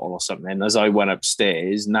a bottle or something. And as I went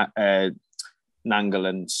upstairs,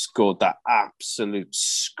 Nangalan scored that absolute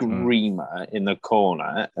screamer in the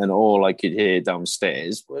corner, and all I could hear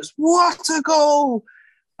downstairs was, what a goal!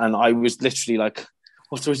 And I was literally like,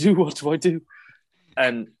 what do I do? What do I do?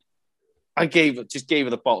 And I just gave her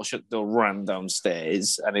the bottle, shut the door, ran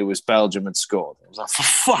downstairs, and it was Belgium had scored. I was like, for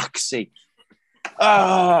fuck's sake.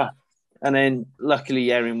 And then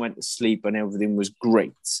luckily Erin went to sleep and everything was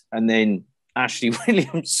great. And then Ashley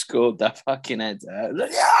Williams scored that fucking header. I was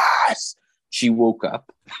like, yes! She woke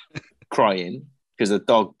up crying because the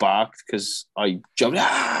dog barked because I jumped.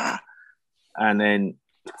 And then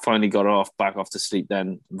finally got her back off to sleep.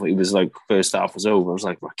 Then it was like first half was over. I was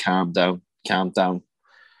like, calm down.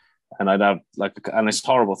 And I'd have and it's a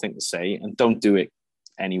horrible thing to say, and don't do it,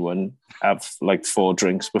 anyone. Have like 4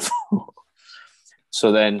 drinks before.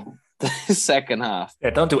 So then the second half. Yeah,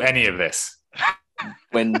 don't do any of this.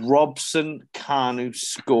 When Robson Kanu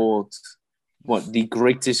scored the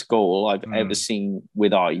greatest goal I've ever seen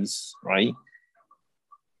with eyes, right?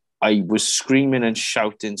 I was screaming and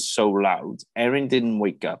shouting so loud. Erin didn't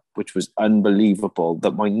wake up, which was unbelievable,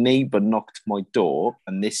 that my neighbour knocked my door,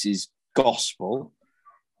 and this is gospel.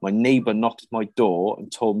 My neighbour knocked my door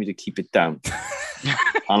and told me to keep it down.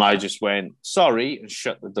 And I just went, sorry, and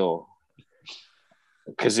shut the door.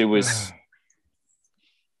 Because it was...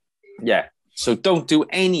 Yeah. So don't do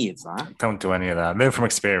any of that. Don't do any of that. Learn from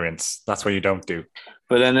experience. That's what you don't do.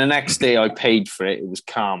 But then the next day I paid for it. It was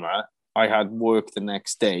karma. I had work the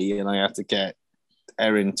next day and I had to get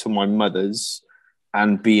Erin to my mother's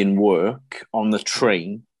and be in work on the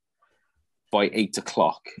train by 8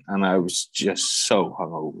 o'clock. And I was just so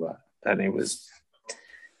hungover. And it was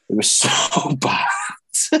so bad.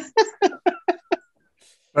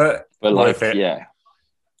 But like, yeah.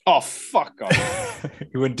 Oh, fuck off.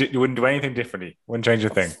 You wouldn't do anything differently. Wouldn't change a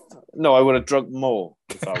thing. No, I would have drunk more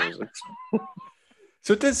if I was.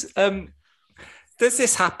 So does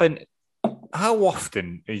this happen? How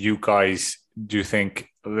often are you guys, do you think,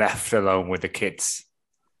 left alone with the kids?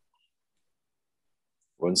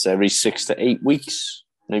 Once every 6 to 8 weeks,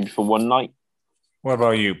 maybe for one night. What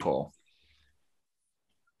about you, Paul?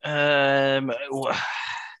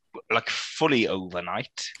 Like fully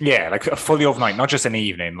overnight. Yeah, like a fully overnight, not just an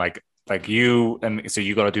evening. Like you, and so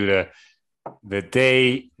you got to do the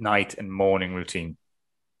day, night, and morning routine.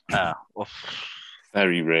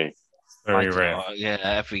 Very rare. Very rare.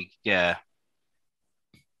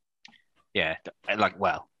 Yeah. Like,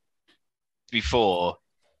 well, before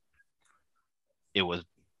it was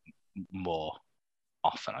more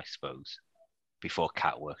often, I suppose. Before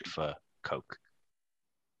Kat worked for Coke,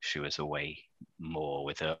 she was away more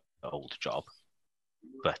with her old job.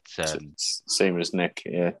 But same as Nick,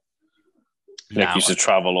 yeah. Nick used to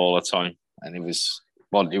travel all the time, and it was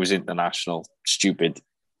international, stupid.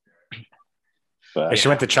 But she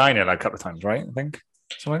went to China like a couple of times, right? I think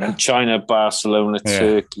something like that. China, Barcelona,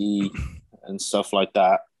 Turkey, and stuff like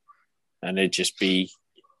that. And it'd just be,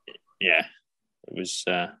 it was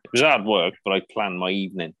hard work, but I planned my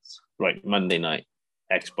evenings. Right, Monday night,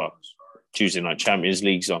 Xbox. Tuesday night, Champions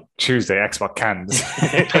League's on. Tuesday, Xbox cans.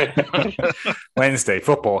 Wednesday,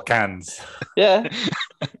 football cans. Yeah.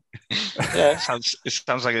 Yeah. It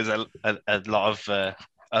sounds like there's a lot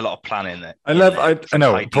of planning there. I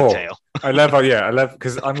know, Paul. Detail. I love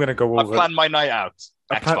because I'm going to go over. I plan my night out.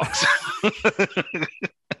 Xbox.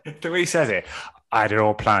 The way he says it, I had it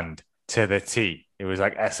all planned to the T. It was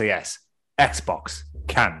like SAS, Xbox,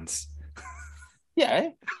 cans. Yeah.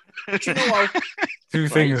 Do you know what? Two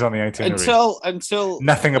things on the itinerary. Until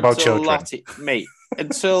nothing about children, Lottie, mate.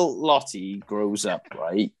 Until Lottie grows up,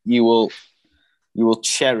 right? You will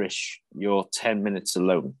cherish your 10 minutes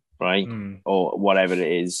alone, right? Or whatever it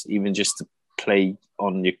is, even just to play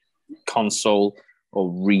on your console or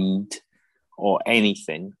read or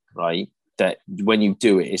anything, right? That when you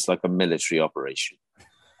do it, it's like a military operation.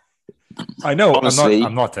 I know. Honestly,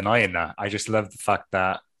 I'm not denying that. I just love the fact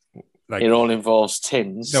that like it all involves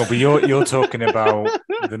tins. No, but you're talking about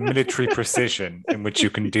the military precision in which you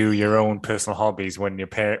can do your own personal hobbies when your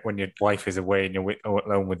wife is away and you're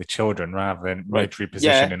alone with the children, rather than military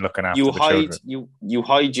precision in looking after the children. You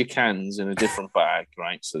hide your cans in a different bag,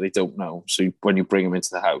 right? So they don't know. So when you bring them into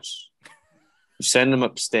the house, you send them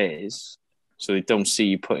upstairs so they don't see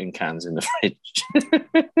you putting cans in the fridge.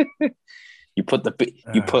 You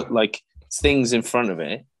put like things in front of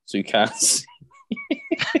it so you can't see.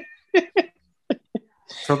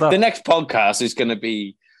 So the next podcast is going to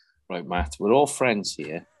be right, Matt. We're all friends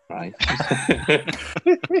here, right?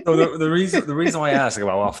 So the reason why I ask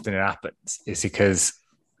about how often it happens is because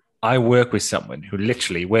I work with someone who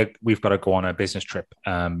literally we've got to go on a business trip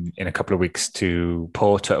in a couple of weeks to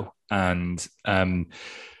Porto, and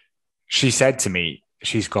she said to me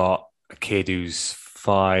she's got a kid who's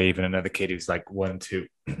 5 and another kid who's like 1, 2,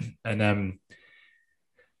 and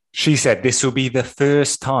she said this will be the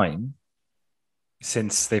first time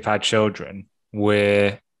since they've had children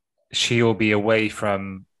where she'll be away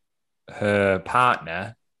from her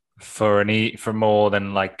partner for more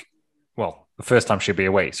than the first time she'll be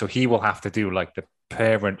away. So he will have to do like the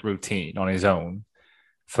parent routine on his own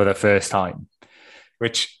for the first time,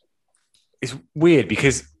 which is weird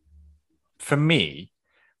because for me,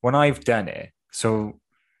 when I've done it, so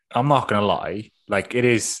I'm not going to lie, like it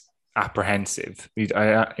is apprehensive.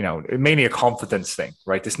 Mainly a confidence thing,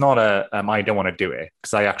 right? It's not I don't want to do it,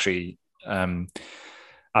 because I actually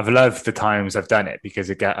I've loved the times I've done it, because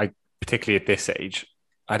I particularly at this age,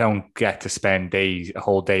 I don't get to spend a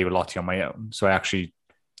whole day with Lottie on my own, so I actually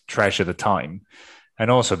treasure the time. And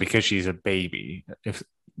also because she's a baby, if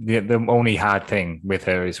the only hard thing with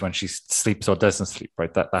her is when she sleeps or doesn't sleep,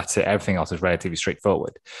 right? That's it. Everything else is relatively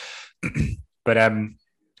straightforward. But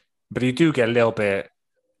you do get a little bit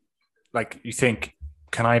like you think,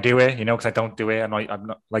 can I do it? Because I don't do it. And I'm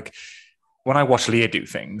not like, when I watch Leah do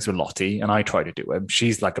things with Lottie and I try to do them,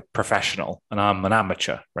 she's like a professional and I'm an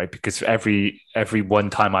amateur, right? Because every one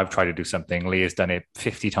time I've tried to do something, Leah's done it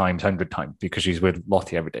 50 times, 100 times because she's with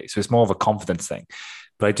Lottie every day. So it's more of a confidence thing.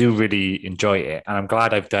 But I do really enjoy it. And I'm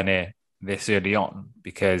glad I've done it this early on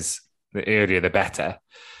because the earlier, the better.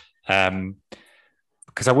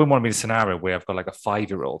 Because I wouldn't want to be in a scenario where I've got like a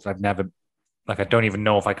 5-year-old. I don't even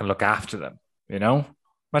know if I can look after them, Imagine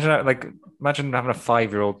having a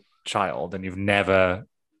 5-year-old child and you've never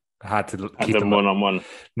had to keep them one-on-one.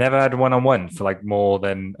 Never had one-on-one for like more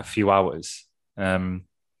than a few hours. So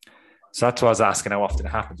that's why I was asking how often it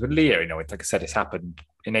happens. With Leah, like I said, it's happened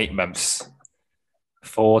in 8 months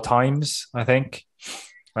 4 times, I think.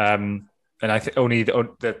 And I think only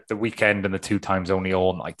the weekend and the 2 times only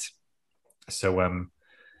all night. So, and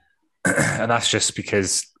that's just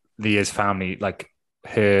because Leah's family, like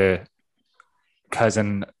her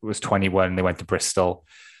cousin was 21, they went to Bristol.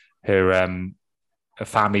 Her a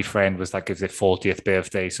family friend was like, it was their 40th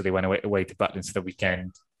birthday, so they went away to Butlins for the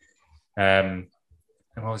weekend. And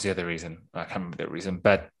what was the other reason? I can't remember the reason,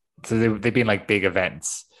 but so they've been like big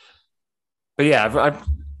events. But yeah, I've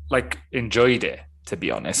like enjoyed it, to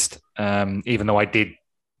be honest. Even though I did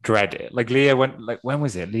dread it. Like Leah went, like when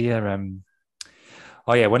was it? Leah,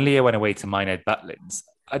 when Leah went away to Minehead Butlins.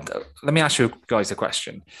 Let me ask you guys a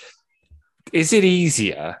question. Is it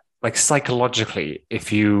easier, like psychologically,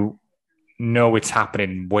 if you know it's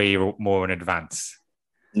happening way more in advance?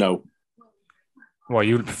 No. Well,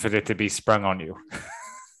 you prefer it to be sprung on you.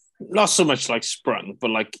 Not so much like sprung, but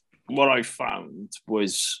like what I found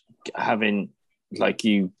was having like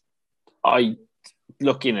I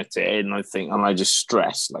looking at it and I just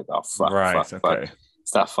stress like, oh fuck, right, fuck, okay. fuck.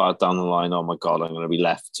 It's that far down the line. Oh my God, I'm going to be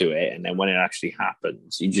left to it. And then when it actually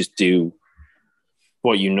happens, you just do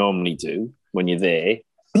what you normally do when you're there,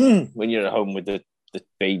 when you're at home with the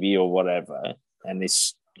baby or whatever, and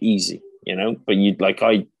it's easy, But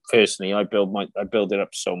I build it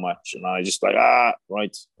up so much, and I just like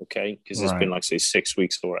right, okay, because it's been like say 6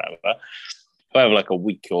 weeks or whatever. I have like a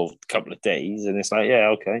week or a couple of days, and it's like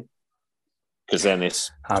okay, because then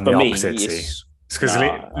it's and the opposite. It's because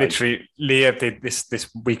literally Leah did this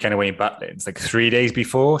weekend away in Butlins like 3 days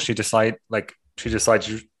before she decided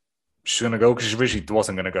she's gonna go because she originally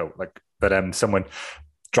wasn't gonna go, but someone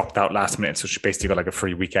dropped out last minute, so she basically got like a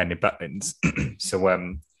free weekend in Butlins. so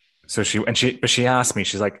she asked me,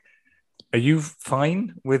 she's like, "Are you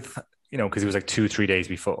fine with because it was like 2-3 days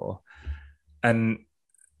before," and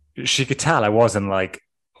she could tell I wasn't like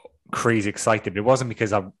crazy excited. It wasn't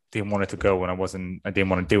because I didn't want it to go and I didn't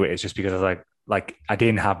want to do it. It's just because I was like I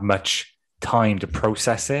didn't have much time to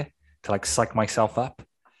process it, to like psych myself up.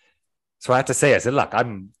 So I had to say, I said, look,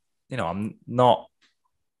 I'm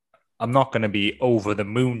not going to be over the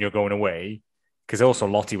moon you're going away, because also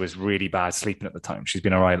Lottie was really bad sleeping at the time. She's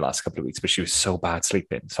been all right the last couple of weeks, but she was so bad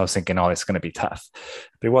sleeping. So I was thinking, it's going to be tough.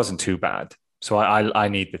 But it wasn't too bad. So I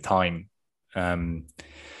need the time.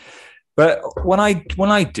 But when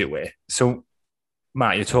I do it, so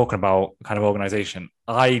Matt, you're talking about kind of organization.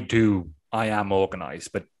 I am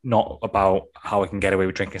organized, but not about how I can get away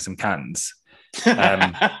with drinking some cans.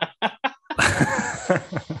 I'm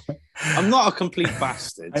not a complete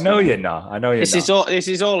bastard. I know you're not. This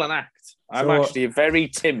is all an act. I'm actually a very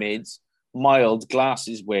timid, mild,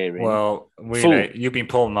 glasses wearing. Well, you've been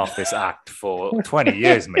pulling off this act for 20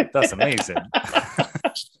 years, mate. That's amazing.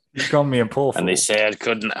 You've got me in Paul. And they said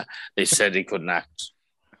they said he couldn't act.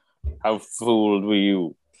 How fooled were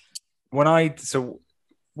you?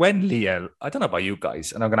 When Leah, I don't know about you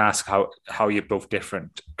guys, and I'm going to ask how you're both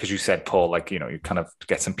different, because you said, Paul, you kind of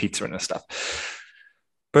get some pizza and stuff.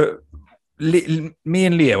 But me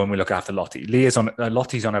and Leah, when we look after Lottie,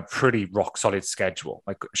 Lottie's on a pretty rock solid schedule.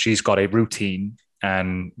 Like she's got a routine,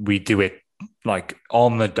 and we do it like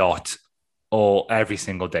on the dot, or every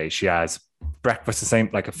single day. She has breakfast the same,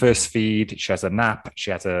 like a first feed. She has a nap.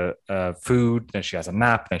 She has a food. Then she has a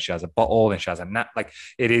nap. Then she has a bottle. Then she has a nap. Like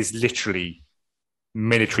it is literally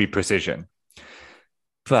military precision.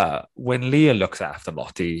 But when Leah looks after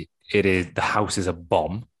Lottie, the house is a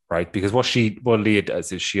bomb, right? Because what Leah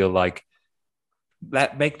does is she'll like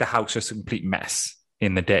make the house just a complete mess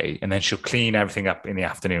in the day, and then she'll clean everything up in the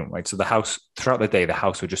afternoon, right? So the house, throughout the day, the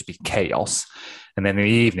house will just be chaos. And then in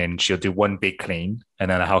the evening, she'll do one big clean, and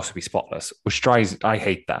then the house will be spotless, which I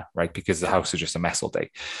hate that, right? Because the house is just a mess all day.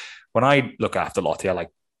 When I look after Lottie,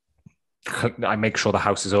 I make sure the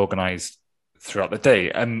house is organized throughout the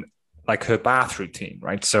day. And like her bath routine,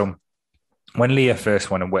 right? So when Leah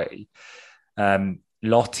first went away,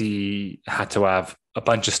 Lottie had to have a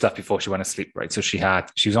bunch of stuff before she went to sleep, right? So she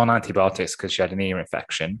was on antibiotics because she had an ear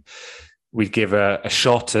infection. We'd give her a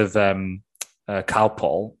shot of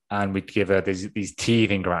Calpol, and we'd give her these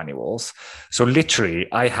teething granules. So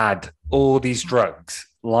literally, I had all these drugs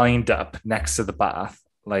lined up next to the bath,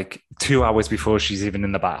 like 2 hours before she's even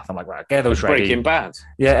in the bath. I'm like, right, get those ready. Breaking Bad.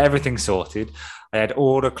 Yeah, everything's sorted. I had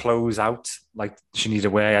all the clothes out, like she needed to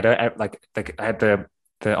wear. I had the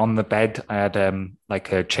on the bed. I had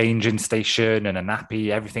like a changing station and a nappy,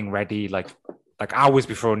 everything ready, like hours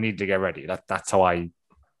before I needed to get ready. That's how I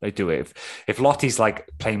do it. If Lottie's like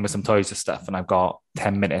playing with some toys or stuff and I've got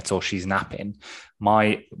 10 minutes or she's napping,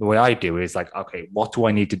 the way I do it is like, okay, what do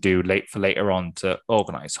I need to do for later on to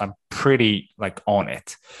organize? So I'm pretty like on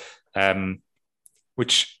it.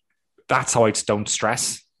 Which that's how I just don't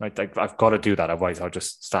stress. Right? Like I've got to do that, otherwise I'll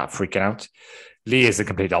just start freaking out. Leah is the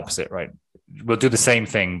complete opposite, right? We'll do the same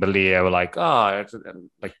thing, but Leah will like a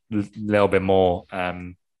little bit more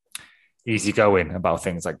easygoing about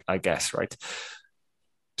things, like I guess, right?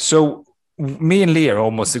 So me and Leah are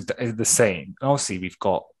almost the same. Obviously, we've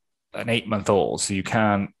got an 8-month-old, so I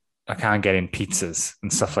can't get in pizzas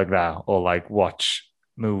and stuff like that, or like watch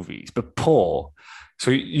movies. But Paul, so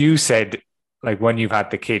you said like when you've had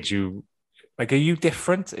the kids, are you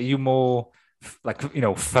different? Are you more like,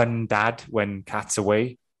 fun dad when Kat's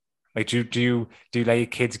away? Like, do you let your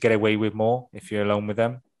kids get away with more if you're alone with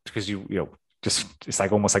them? Because just it's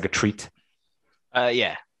like almost like a treat.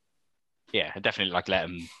 Yeah, I definitely like let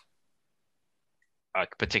him.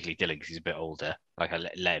 Like particularly Dylan, because he's a bit older. Like I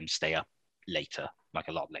let him stay up later, like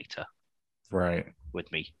a lot later, right, with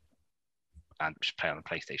me, and just play on the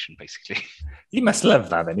PlayStation basically. You must love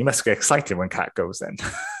that then. You must get excited when Kat goes then.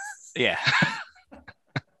 Yeah.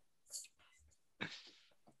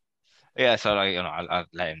 Yeah, so like I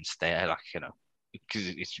let him stay, like because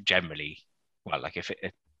it's generally like if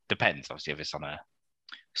it depends obviously if it's on a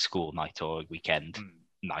school night or a weekend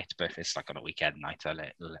night, but if it's like on a weekend night, he'll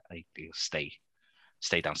stay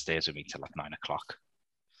downstairs with me till like 9 o'clock,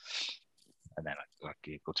 and then like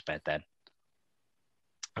he'd go to bed then,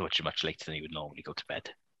 which is much later than he would normally go to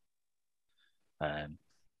bed. And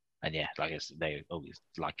yeah, like they always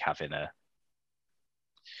like having a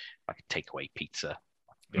takeaway pizza.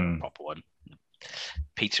 A proper one,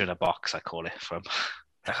 pizza in a box, I call it, from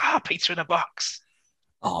pizza in a box.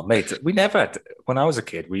 Oh mate, we never had, when I was a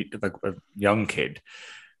kid, we like a young kid,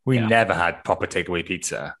 we never had proper takeaway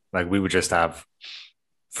pizza. Like we would just have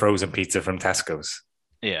frozen pizza from Tesco's.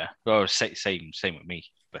 Yeah, well, same with me,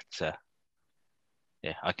 but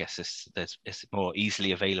yeah, I guess it's more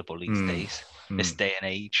easily available these days, this day and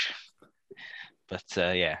age. But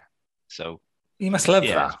yeah, so you must love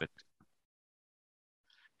that.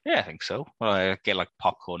 Yeah, I think so. Well, I get like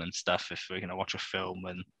popcorn and stuff if we're gonna watch a film,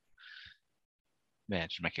 and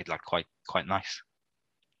just make it like quite nice.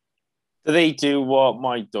 Do they do what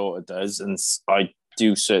my daughter does, and I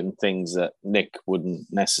do certain things that Nick wouldn't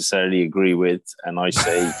necessarily agree with, and I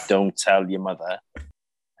say, "Don't tell your mother."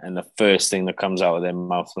 And the first thing that comes out of their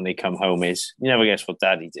mouth when they come home is, "You never guess what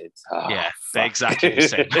Daddy did." Oh, yeah, they're exactly the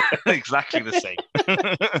same. Exactly the same.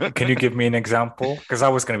 Can you give me an example? Because that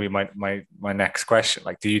was going to be my next question.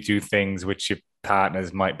 Like, do you do things which your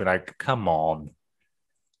partners might be like, "Come on,"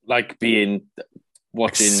 like watching,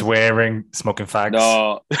 like swearing, smoking fags?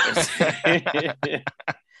 No, I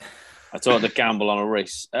thought to gamble on a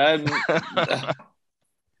race.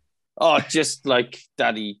 Just like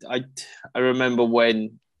Daddy. I remember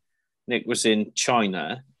when Nick was in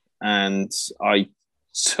China, and I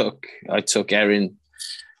took Erin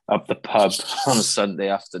up the pub on a Sunday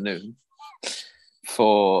afternoon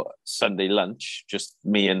for Sunday lunch, just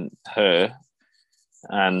me and her,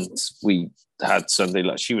 and we had Sunday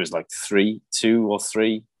lunch. She was like 2 or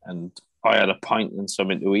 3, and I had a pint and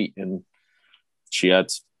something to eat, and she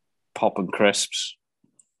had pop and crisps,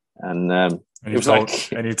 and and you told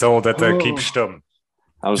her to keep stum.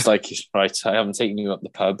 I was like, right, I haven't taken you up the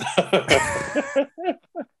pub.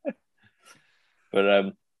 But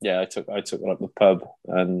I took her up the pub,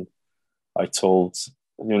 and I told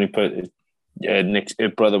Nick's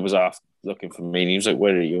brother was after looking for me, and he was like,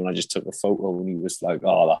 "Where are you?" And I just took a photo, and he was like,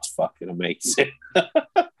 "Oh, that's fucking amazing."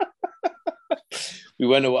 We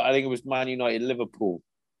went to, I think it was Man United Liverpool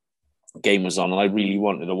game was on, and I really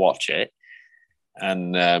wanted to watch it,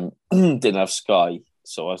 and didn't have Sky.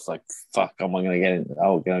 So I was like, fuck, am I going to get in?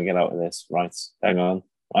 How am I going to get out of this? Right, hang on.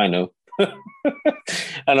 I know.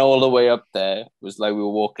 And all the way up there was like, we were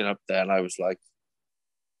walking up there, and I was like,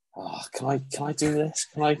 oh, can I do this?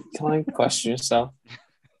 Can I question yourself?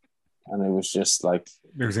 And it was just like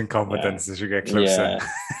losing confidence as you get closer.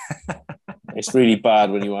 Yeah. It's really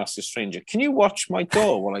bad when you ask a stranger, "Can you watch my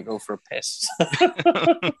door while I go for a piss?"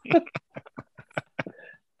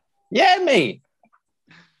 Yeah, mate.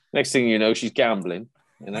 Next thing you know, she's gambling,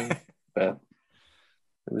 But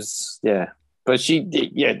it was, yeah. But she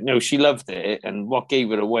loved it. And what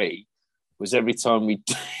gave it away was every time we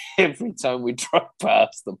drive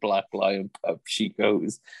past the Black Lion pub, she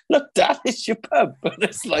goes, "Look, Dad, it's your pub." And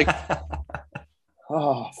it's like,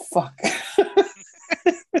 oh, fuck.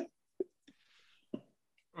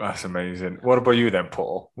 That's amazing. What about you then,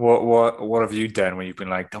 Paul? What have you done when you've been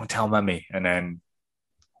like, "Don't tell mummy," and then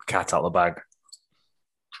cat out the bag?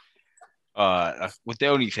 Well, the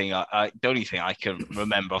only thing I can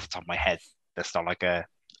remember off the top of my head that's not like a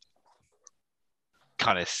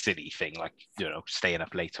kind of silly thing, like staying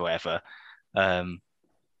up late or whatever. I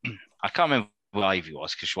can't remember who Ivy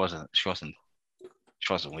was because she wasn't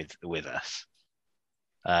with us.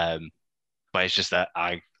 But it's just that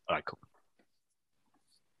I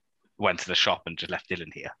went to the shop and just left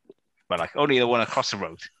Dylan here. But like only the one across the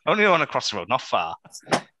road, not far.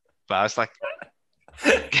 But I was like,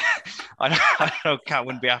 I know Kat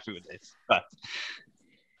wouldn't be happy with this, but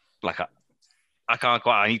like I can't go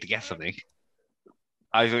out. I need to get something.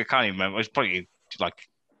 I can't even remember. It was probably like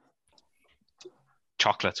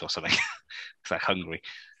chocolate or something. It's like hungry.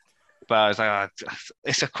 But I was like,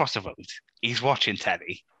 it's across the road. He's watching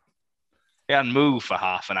telly. He hadn't moved for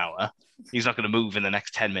half an hour. He's not going to move in the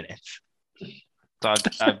next 10 minutes. So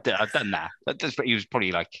I've done that. He was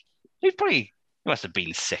probably he must have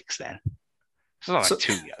been 6 then. It's not like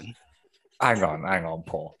too young. Hang on,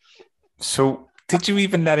 Paul. So did you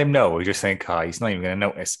even let him know? Or you just think, he's not even going to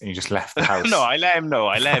notice, and you just left the house? No, I let him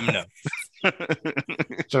know.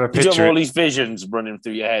 Did you have all these visions running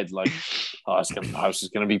through your head? Like, the house is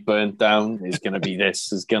going to be burnt down. There's going to be this.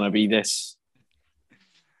 There's going to be this.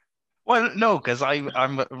 Well, no, because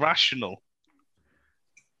I'm rational.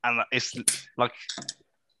 And it's like...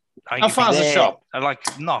 How far's the shop?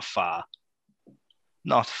 Not far.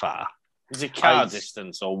 Not far. Is it car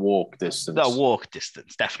distance or walk distance? No, walk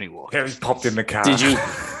distance. Definitely walk. Yeah, he popped in the car. Did you?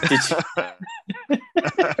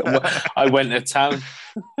 I went to town.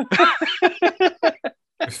 It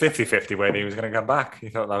was 50-50 whether he was going to come back. He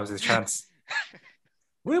thought that was his chance.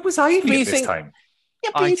 Where was Ivy at this time?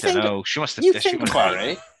 Yeah, but I don't know. She must have... You think about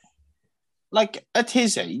it. Like, at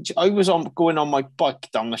his age, I was going on my bike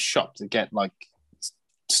down the shop to get, like,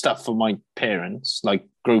 stuff for my parents, like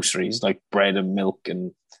groceries, like bread and milk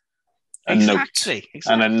and a note.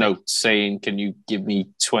 And a note saying, "Can you give me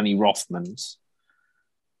 20 Rothmans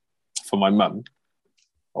for my mum?"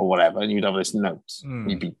 Or whatever. And you'd have this note.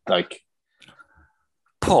 You'd be like...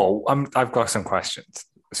 Paul, I've got some questions.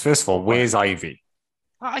 First of all, where's Ivy?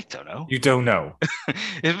 I don't know. You don't know?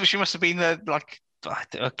 She must have been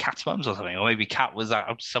Kat's mum's or something, or maybe Kat was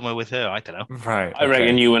out somewhere with her. I don't know. Right. I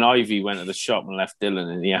reckon you and Ivy went to the shop and left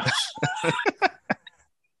Dylan in the house.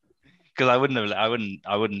 Because I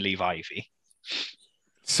wouldn't leave Ivy.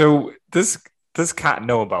 So does Kat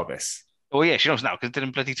know about this? Oh yeah, she knows now because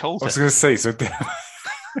Dylan bloody told her. I was going to say, so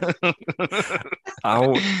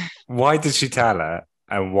why did she tell her,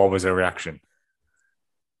 and what was her reaction?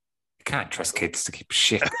 You can't trust kids to keep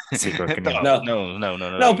shit secret. Can you? No.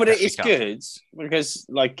 No, but it's good because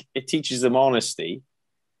like it teaches them honesty.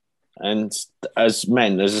 And as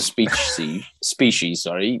men, as a species,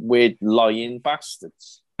 we're lying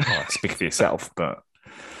bastards. Well, speak for yourself, but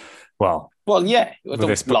well, yeah. I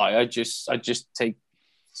don't lie. I just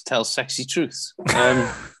tell sexy truths.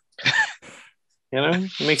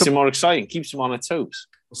 It makes it more exciting, keeps them on their toes.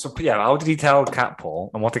 So yeah, how did he tell Kat, Paul,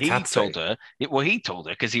 and what did Kat say? He told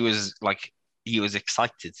her because he was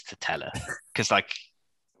excited to tell her because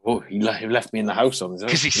he left me in the house on his own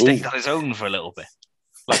because he stayed on his own for a little bit,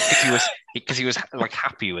 because he was like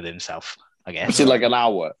happy with himself. I guess. Was it like an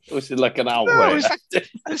hour? No, it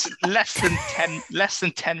was less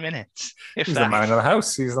than 10 minutes. He's the man of the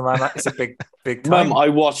house. He's the man. It's a big time. Mum, I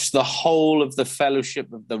watched the whole of the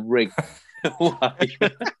Fellowship of the Ring. Why?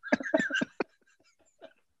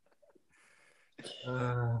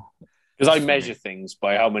 Because I measure things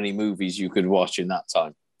by how many movies you could watch in that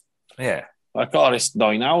time. Yeah. Like, it's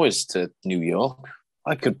 9 hours to New York.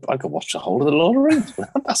 I could watch the whole of the Lord of the Rings.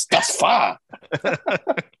 That's far.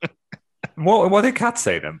 What did Kat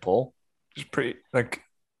say then, Paul? Just pretty like.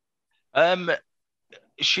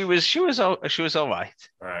 She was all right.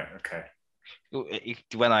 Right. Okay.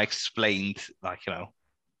 When I explained,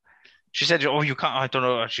 she said, "Oh, you can't." I don't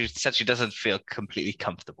know. She said she doesn't feel completely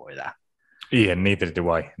comfortable with that. Yeah, neither do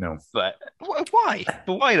I. No. But why?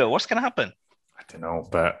 But why though? What's going to happen? I don't know.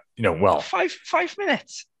 But well, 5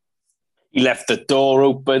 minutes. He left the door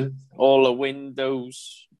open, all the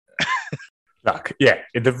windows. Look, yeah,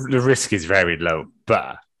 the risk is very low,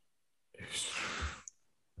 but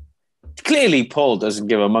Clearly, Paul doesn't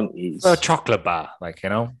give a monkey's. a chocolate bar, like, you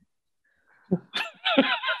know.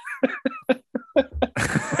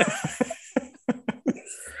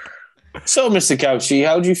 So, Mr. Couchy,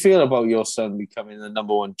 how do you feel about your son becoming the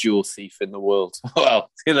number one jewel thief in the world? Well,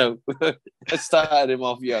 you know, I started him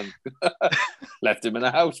off young, left him in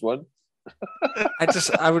a house once.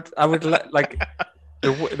 I would like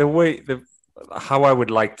how I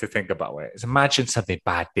would like to think about it is imagine something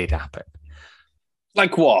bad did happen.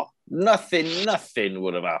 Like what? Nothing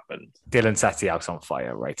would have happened. Dylan sets the house on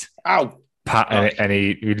fire, right? Ow! And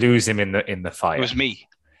you lose him in the fire. It was me.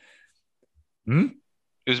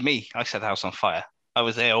 It was me. I set the house on fire. I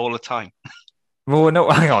was there all the time. Well, no,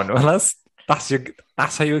 hang on. Well,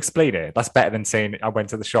 that's how you explain it. That's better than saying I went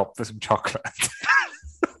to the shop for some chocolate.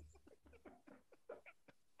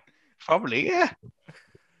 Probably, yeah.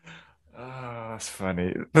 Oh, that's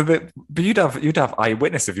funny. But you'd have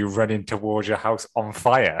eyewitness of you running towards your house on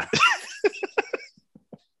fire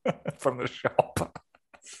from the shop.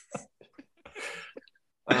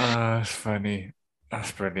 That's funny.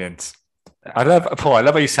 That's brilliant. I love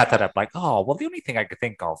how you set that up. Like, oh, well, the only thing I could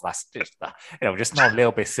think of that's just not a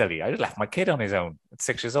little bit silly. I just left my kid on his own at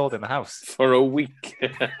 6 years old in the house for a week.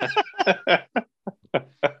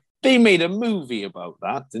 They made a movie about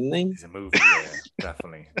that, didn't they? It's a movie, yeah,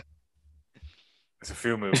 definitely. There's a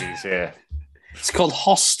few movies, yeah. It's called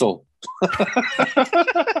Hostel.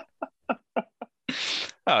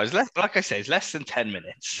 It's like I say, it's less than 10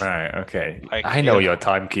 minutes. Right, okay. I know your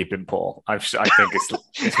timekeeping, Paul. I think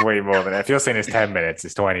it's way more than that. If you're saying it's 10 minutes,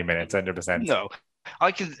 it's 20 minutes, 100%. No,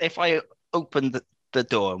 I can. If I open the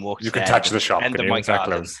door and walk, you can touch the shop. End of my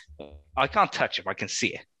garden. I can't touch it. I can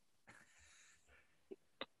see it.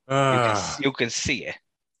 You can see it.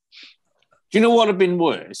 Do you know what would have been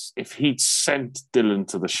worse if he'd sent Dylan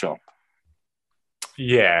to the shop?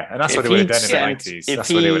 Yeah, and that's what they would have done in the 90s.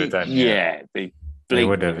 That's what they would have done. Yeah, they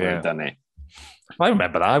would have done it. I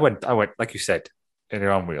remember that. I went, like you said,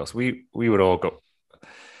 earlier on Wheels. We would all go.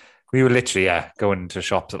 We were literally, going to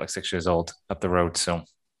shops at like 6 years old up the road. So,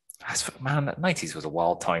 man, the 90s was a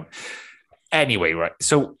wild time. Anyway, right.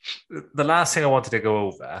 So, the last thing I wanted to go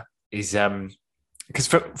over is because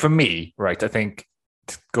for me, right, I think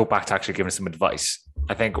to go back to actually giving some advice,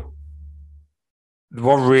 I think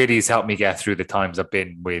what really has helped me get through the times I've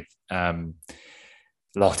been with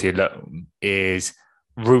Lottie alone is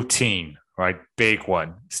routine, right? Big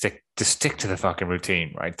one. Stick to the fucking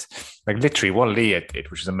routine, right? Like literally what Leah did,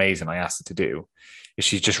 which is amazing, I asked her to do, is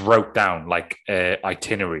she just wrote down like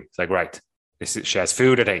itinerary. It's like, right, she has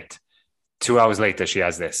food at 8. 2 hours later, she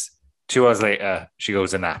has this. 2 hours later, she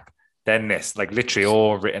goes a nap. Then this, like literally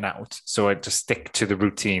all written out. So I just stick to the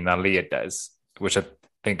routine that Leah does, which I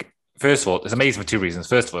think, first of all, it's amazing for 2 reasons.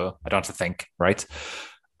 First of all, I don't have to think, right?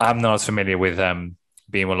 I'm not as familiar with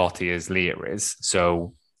being with Lottie as Leah is,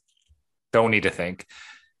 so don't need to think.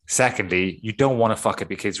 Secondly, you don't want to fuck up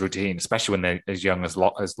your kids' routine, especially when they're as young as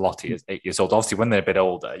Lottie is 8 years old. Obviously, when they're a bit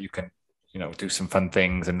older, you can, do some fun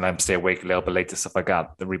things and let them stay awake a little bit later, stuff like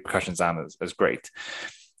that. The repercussions aren't as great.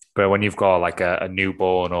 But when you've got like a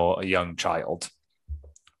newborn or a young child,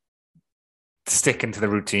 sticking to the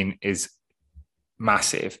routine is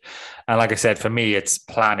massive. And like I said, for me, it's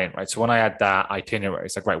planning, right? So when I had that itinerary,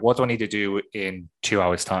 it's like, right, what do I need to do in 2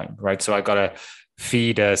 hours time, right? So I got to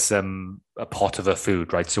feed her a pot of her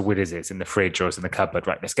food, right? So what is it? It's in the fridge or it's in the cupboard,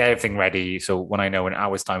 right? Let's get everything ready. So when I know in an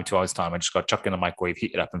hour's time, 2 hours time, I just got to chuck in the microwave,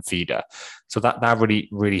 heat it up and feed her. So that really,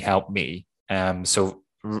 really helped me. So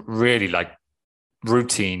really like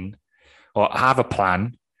routine, or have a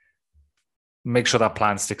plan, make sure that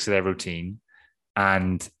plan sticks to their routine,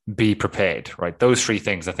 and be prepared, right? Those 3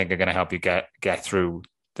 things I think are going to help you get through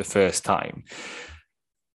the first time.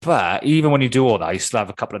 But even when you do all that, you still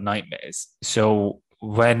have a couple of nightmares. So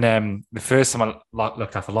when the first time I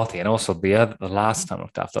looked after Lottie, and also the last time I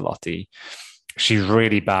looked after Lottie, she's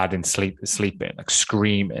really bad in sleeping, like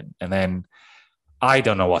screaming. And then I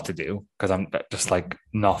don't know what to do because I'm just like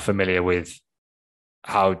not familiar with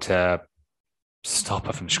how to stop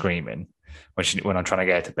her from screaming when I'm trying to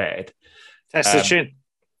get her to bed. Test the chin.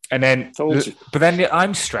 And then, but then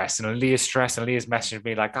I'm stressed, and Leah's stressed, and Leah's messaging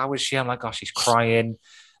me like, "How is she?" I'm like, "Oh, she's crying."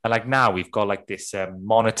 And like now we've got like this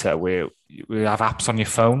monitor where we have apps on your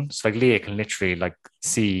phone, so like Leah can literally like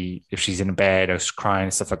see if she's in bed or she's crying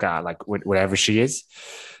and stuff like that, like wherever she is.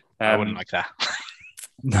 I wouldn't like that.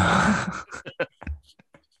 No.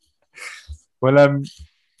 Well,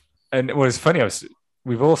 and it was funny.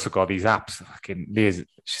 we've also got these apps. Fucking Leah's,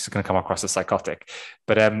 she's going to come across as psychotic.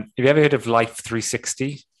 But have you ever heard of Life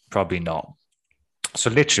 360? Probably not. So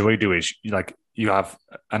literally what you do is you have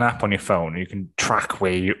an app on your phone. You can track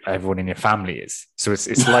where everyone in your family is. So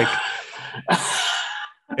it's like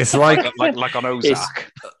it's like on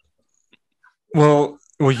Ozark. Well,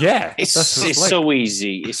 yeah. It's so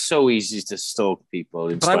easy. It's so easy to stalk people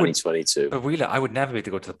in 2022. I would never be able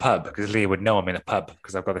to go to the pub because Leah would know I'm in a pub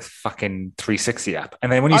because I've got this fucking 360 app. And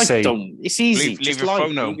then when you it's easy. Leave your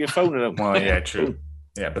phone home. Leave your phone at home. Well, yeah, true.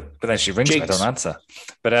 Yeah, but then she rings me, I don't answer.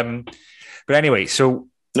 But anyway, so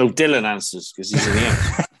no, Dylan answers because he's in the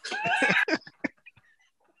house.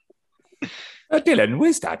 Dylan,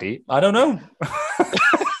 where's Daddy? I don't know.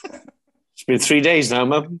 It's been 3 days now,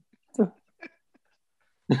 Mum.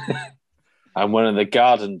 I'm one of the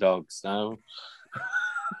garden dogs now.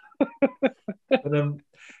 But,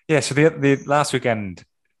 so the last weekend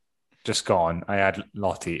just gone, I had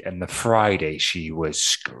Lottie, and the Friday she was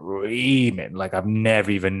screaming like I've never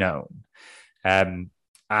even known.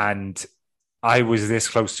 And I was this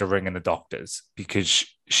close to ringing the doctors because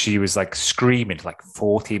she was like screaming for like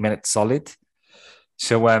 40 minutes solid.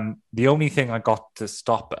 So the only thing I got to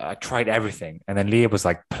stop her, I tried everything. And then Leah was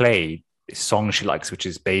like, play this song she likes, which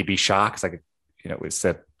is Baby Shark. It's like, it's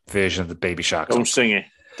the version of the Baby Shark song. Don't sing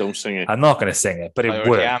it. I'm not going to sing it, but it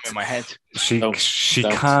worked. I am in my head. She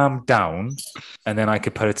calmed down, and then I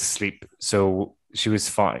could put her to sleep. So she was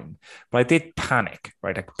fine. But I did panic,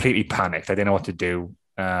 right? I completely panicked. I didn't know what to do.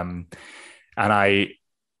 And I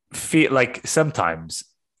feel like sometimes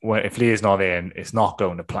if Leah's not there and it's not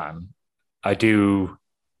going to plan, I do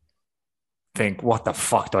think, what the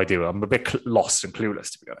fuck do I do? I'm a bit lost and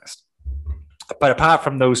clueless, to be honest. But apart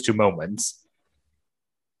from those two moments,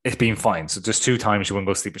 it's been fine. So just 2 times she wouldn't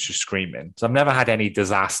go to sleep and she's screaming. So I've never had any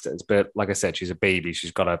disasters. But like I said, she's a baby.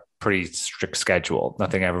 She's got a pretty strict schedule.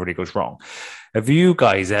 Nothing ever really goes wrong. Have you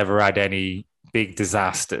guys ever had any big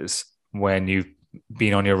disasters when you've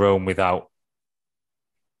been on your own without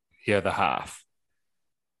the other half?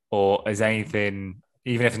 Or is anything,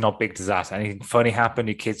 even if it's not big disaster, anything funny happen?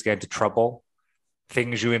 Your kids get into trouble?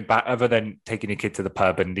 Things you impact other than taking your kid to the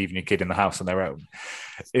pub and leaving your kid in the house on their own?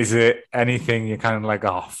 Is it anything you're kind of like,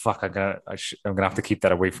 oh fuck, I'm gonna have to keep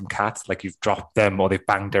that away from cats? Like you've dropped them or they've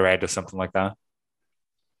banged their head or something like that?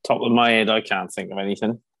 Top of my head, I can't think of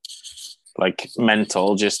anything like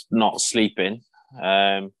mental, just not sleeping.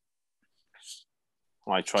 I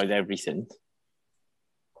tried everything.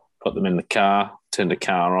 Put them in the car, turned the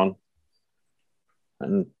car on,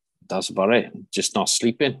 and that's about it. Just not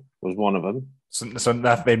sleeping was one of them. So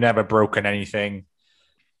they've never broken anything,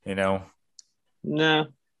 No.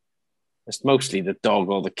 It's mostly the dog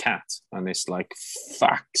or the cat, and it's like,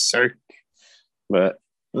 fuck's sake. But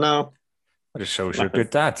no. It just shows you're a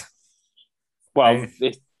good dad. Well,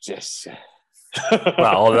 it's just...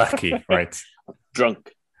 well, lucky, right? Drunk.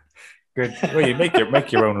 Good. Well, you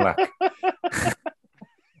make your own luck.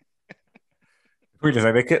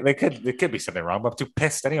 There could be something wrong, but I'm too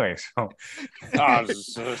pissed anyway. So.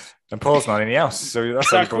 And Paul's not in the house, so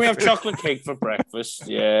that's can we have chocolate cake for breakfast?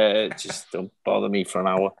 Yeah, just don't bother me for an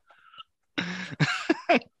hour.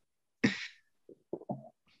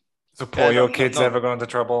 So, Paul, your kids ever got into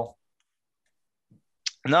trouble?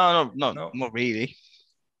 No, not really.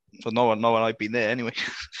 So no one I've been there anyway.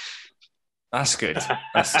 That's good.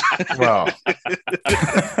 Well.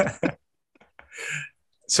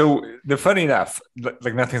 So funny enough,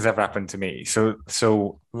 like nothing's ever happened to me. So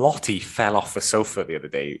Lottie fell off the sofa the other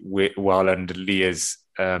day while under Leah's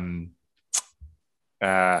what's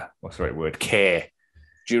the right word? Care.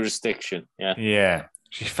 Jurisdiction. Yeah. Yeah.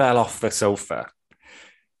 She fell off the sofa.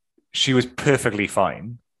 She was perfectly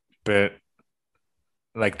fine, but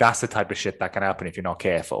like that's the type of shit that can happen if you're not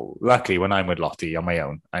careful. Luckily, when I'm with Lottie on my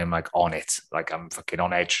own, I'm like on it, like I'm fucking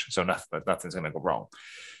on edge, so nothing's gonna go wrong.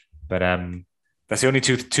 But that's the only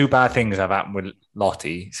two bad things I've happened with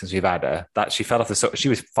Lottie since we've had her. That she fell off the sofa. She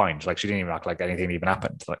was fine. Like she didn't even act like anything even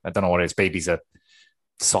happened. Like I don't know what it is. Babies are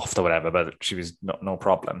soft or whatever, but she was no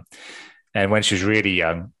problem. And when she was really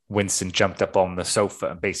young, Winston jumped up on the sofa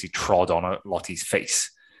and basically trod on Lottie's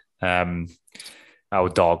face. Our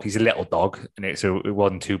dog, he's a little dog, and so it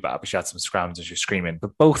wasn't too bad. But she had some scrams and she was screaming.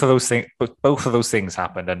 But both of those things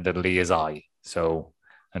happened under Leah's eye, so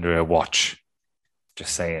under her watch.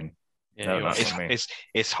 Just saying. Yeah,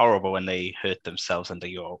 it's horrible when they hurt themselves under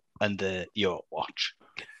your watch,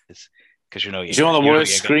 because you know the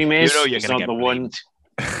worst scream is. It's not the one.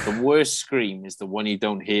 The worst scream is the one you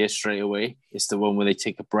don't hear straight away. It's the one where they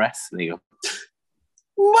take a breath and they go,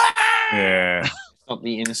 Wah! Yeah. It's not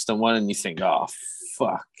the instant one, and you think, oh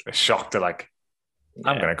fuck. They're shocked. They're like,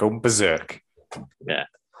 I'm gonna go berserk. Yeah.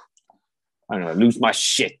 I'm going to lose my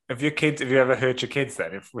shit. Have you ever hurt your kids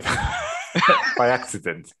then by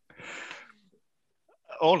accident?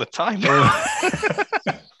 All the time.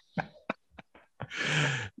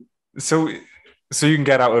 So you can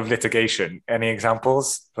get out of litigation. Any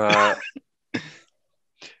examples?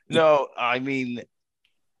 No, I mean...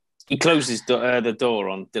 He closed the door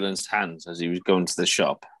on Dylan's hands as he was going to the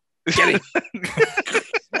shop. Get it!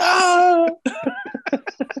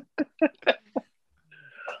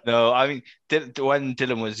 No, I mean, when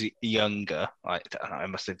Dylan was younger, I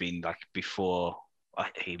must have been like before.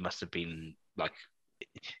 He must have been like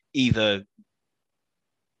either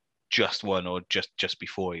just one or just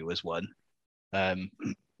before he was one.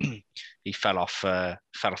 He fell off a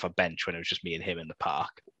bench when it was just me and him in the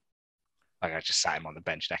park. Like I just sat him on the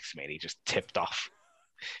bench next to me and he just tipped off.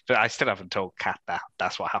 But I still haven't told Kat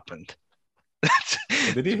that's what happened.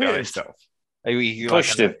 Did he hurt himself? He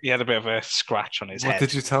had a bit of a scratch on his head. What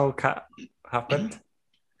did you tell Kat happened?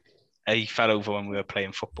 He fell over when we were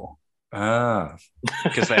playing football.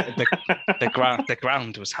 Because the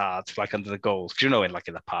ground was hard, like under the goals. Do you know in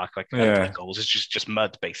the park, under the goals, it's just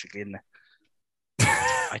mud basically, isn't it?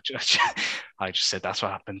 I just said that's what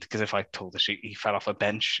happened because if I told her he fell off a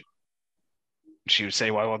bench, she would say,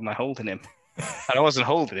 "Why wasn't I holding him?" And I wasn't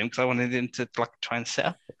holding him because I wanted him to try and set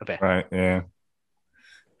up a bit. Right? Yeah.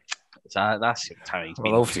 So that's the time he's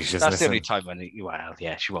been. Hopefully she's that's the only time when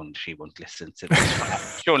she won't listen to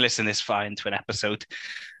this. She won't listen this far into an episode.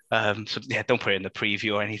 So yeah, don't put it in the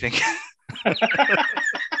preview or anything.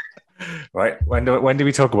 Right. When do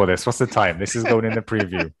we talk about this? What's the time? This is going in the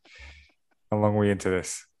preview. How long are we into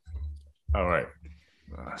this? All right.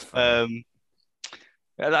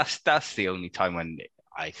 That's the only time when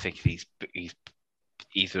I think he's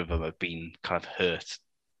either of them have been kind of hurt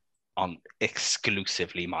on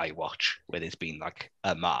exclusively my watch, where there's been like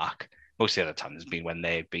a mark. Most of the other time has been when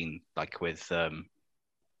they've been like with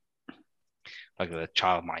like a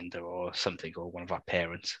childminder or something, or one of our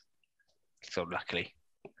parents. So luckily,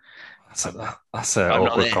 that's an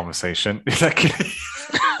awkward conversation. I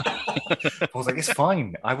was like, it's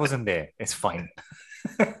fine. I wasn't there. It's fine.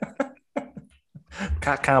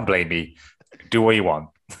 Can't blame me. Do what you want.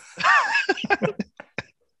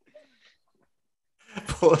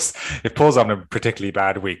 If Paul's having a particularly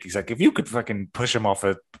bad week, he's like, if you could fucking push him off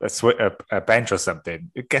a bench or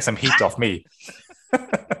something, get some heat off me.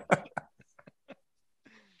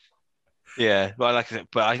 Yeah, well, like I said,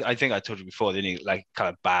 but I think I told you before, didn't you? Like, kind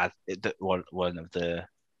of bad. One of the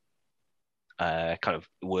kind of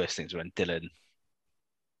worst things when Dylan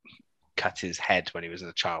cut his head when he was in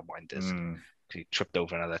the childminders. He tripped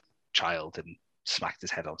over another child and smacked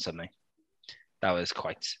his head on something. That was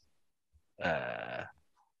quite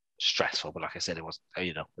stressful, but like I said, it wasn't.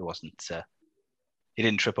 It wasn't. He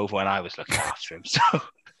didn't trip over when I was looking after him, so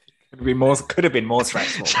could have been more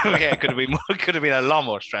stressful. So, yeah, could have been a lot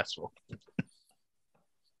more stressful.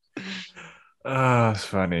 That's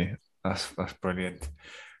funny. That's brilliant.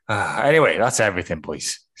 Anyway, that's everything,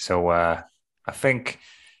 boys. So I think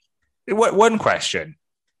one question,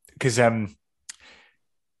 because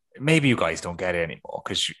maybe you guys don't get it anymore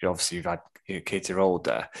because obviously you've had your kids are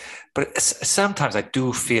older, but sometimes I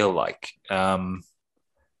do feel like I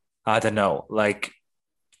don't know, like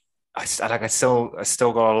I still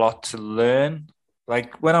got a lot to learn.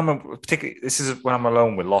 Like when this is when I'm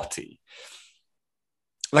alone with Lottie.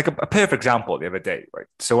 Like a perfect example the other day, right?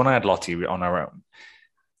 So when I had Lottie on our own,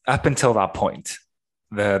 up until that point,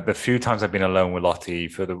 the few times I've been alone with Lottie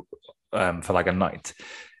for like a night,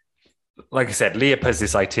 like I said, Leah puts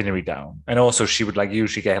this itinerary down, and also she would like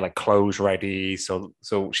usually get like clothes ready. So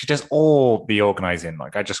she does all the organizing.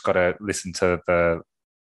 Like I just gotta listen to the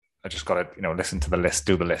list,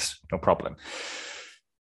 do the list, no problem.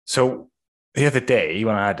 So the other day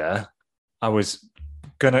when I had her, I was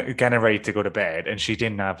getting ready to go to bed, and she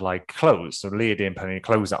didn't have like clothes. So Leah didn't put any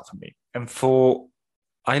clothes out for me, and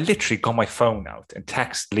I literally got my phone out and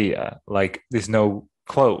texted Leah like, "There's no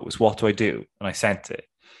clothes. What do I do?" And I sent it.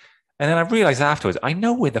 And then I realized afterwards, I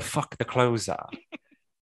know where the fuck the clothes are.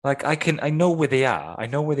 Like I know where they are. I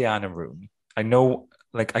know where they are in a room. I know,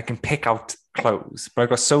 like I can pick out clothes. But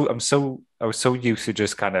I was so used to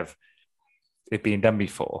just kind of it being done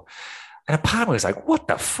before. And a part of me was like, what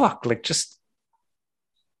the fuck? Like just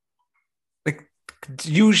like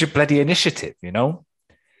use your bloody initiative, you know?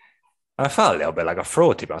 And I felt a little bit like a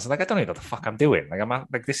fraud to be honest. Like I don't know what the fuck I'm doing. Like I'm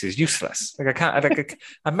like this is useless. Like I can't.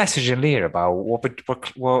 I'm messaging Leah about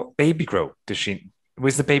what baby grow does she?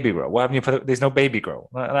 Where's the baby grow? Why haven't you put? There's no baby grow.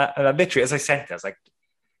 And I literally, as I sent it, I was like,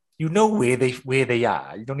 you know where they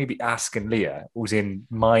are. You don't need to be asking Leah, who's in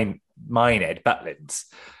mine Ed Butlins.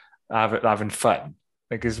 having fun.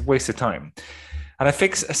 Like, it's a waste of time. And I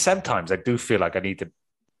think sometimes I do feel like I need to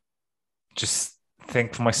just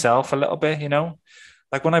think for myself a little bit, you know?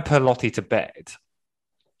 Like when I put Lottie to bed,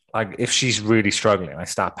 like if she's really struggling, I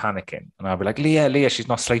start panicking and I'll be like, Leah, she's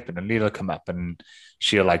not sleeping. And Leah will come up and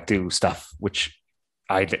she'll like do stuff which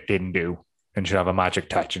I didn't do. And she'll have a magic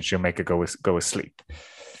touch and she'll make her go asleep.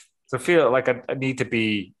 So I feel like I need to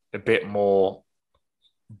be a bit more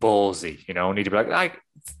ballsy, you know, I need to be like,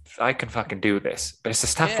 I can fucking do this. But it's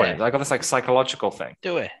a tough one. I got this like psychological thing.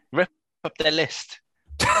 Do it. Rip up their list.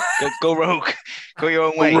 Go rogue. Go your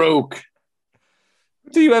own way. Go rogue.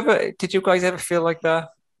 Did you guys ever feel like that?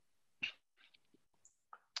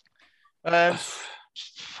 I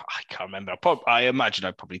can't remember. I imagine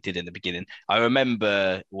I probably did in the beginning. I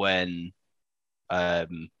remember when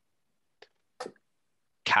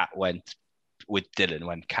Kat went with Dylan,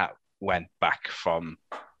 when Kat went back from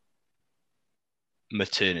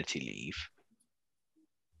maternity leave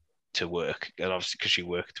to work, and obviously because she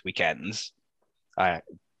worked weekends, I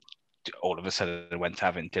all of a sudden went to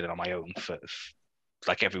having Dylan on my own for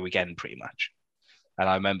like every weekend pretty much. And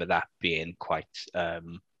I remember that being quite I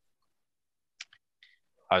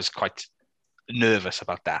was quite nervous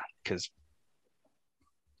about that because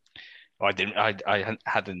I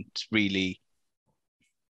hadn't really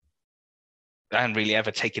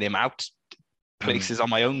ever taken him out places on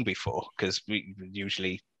my own before, because we were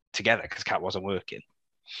usually together because Kat wasn't working.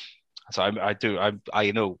 So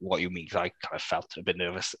I know what you mean, because I kind of felt a bit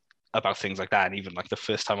nervous about things like that. And even like the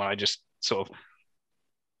first time when I just sort of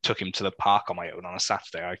took him to the park on my own on a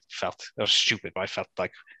Saturday, I felt, it was stupid, but I felt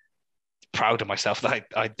like proud of myself that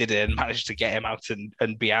I did it and managed to get him out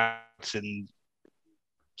and be out, and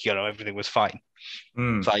you know, everything was fine.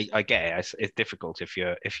 So I get it. It's difficult if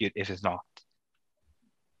it's not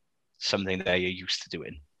something that you're used to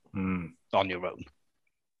doing on your own.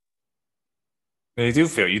 You do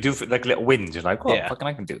feel like little wins. You're like, well, fucking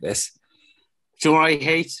I can do this. Do you know what I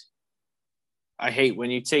hate? I hate when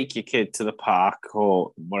you take your kid to the park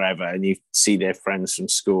or wherever and you see their friends from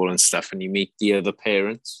school and stuff, and you meet the other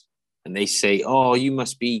parents and they say, oh, you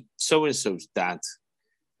must be so-and-so's dad.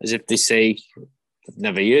 As if they say, I've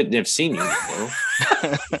never seen you before.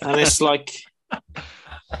 And it's like,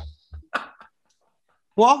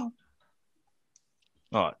 what?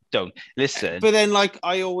 Oh, don't listen. But then, like,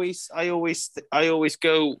 I always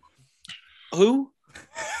go, who?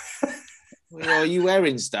 Well, are you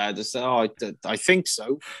Erin's dad? I say, oh, I think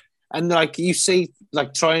so. And like you say,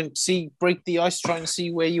 like, try and break the ice, try and see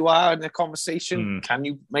where you are in the conversation. Can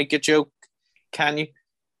you make a joke? Can you?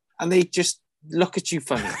 And they just look at you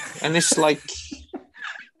funny, and it's like.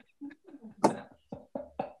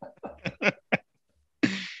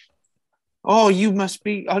 Oh, you must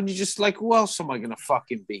be. And you're just like, who else am I going to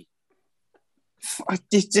fucking be?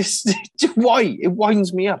 Why? It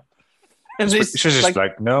winds me up. And she's just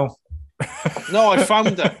like, no. No, I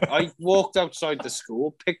found her. I walked outside the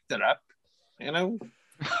school, picked her up, you know,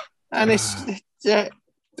 and it's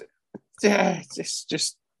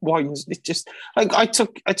just winds. It just like I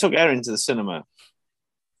took Erin to the cinema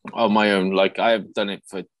on my own. Like I have done it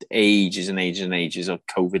for ages and ages and ages of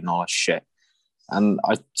COVID and all that shit. And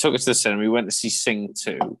I took her to the cinema. We went to see Sing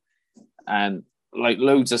 2, and like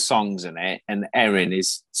loads of songs in it. And Erin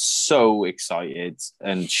is so excited,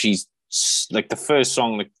 and she's like the first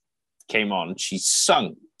song that came on, she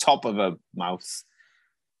sung top of her mouth,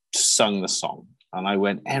 sung the song. And I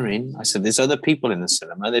went, Erin, I said, there's other people in the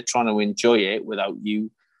cinema. They're trying to enjoy it without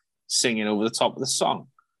you singing over the top of the song.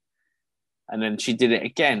 And then she did it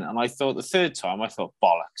again. And I thought the third time, I thought,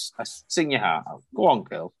 bollocks. I said, sing your heart out. Go on,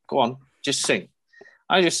 girl. Go on. Just sing.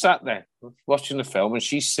 I just sat there watching the film and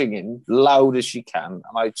she's singing loud as she can.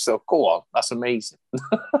 And I just thought, go on. That's amazing.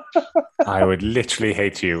 I would literally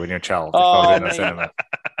hate you and your child if I was in the cinema.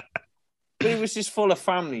 But it was just full of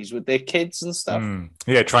families with their kids and stuff.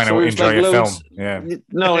 Yeah, trying to enjoy your film. Yeah.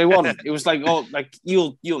 No, it wasn't. It was like, oh, like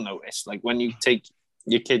you'll notice, like when you take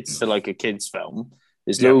your kids to like a kids' film,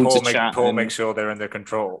 there's loads of chat. Paul makes sure they're under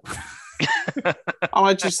control. And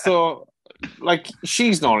I just thought, like,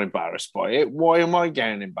 she's not embarrassed by it. Why am I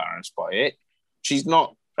getting embarrassed by it? She's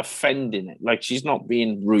not offending it. Like, she's not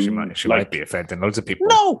being rude. She might be offending loads of people.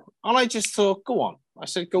 No. And I just thought, go on. I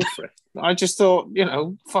said, go for it. I just thought,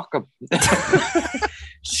 fuck her.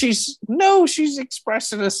 She's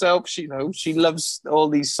expressing herself. She loves all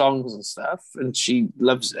these songs and stuff, and she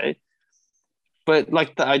loves it. But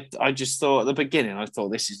like that, I just thought at the beginning, I thought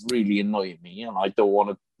this is really annoying me, and I don't want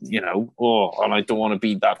to, and I don't want to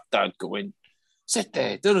be that dad going, sit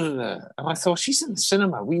there, da, da, da. And I thought, she's in the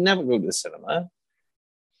cinema. We never go to the cinema.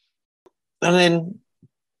 And then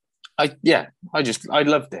I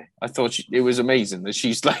loved it. I thought it was amazing that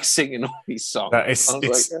she's like singing all these songs.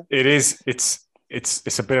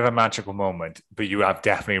 It's a bit of a magical moment, but you have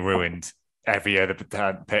definitely ruined every other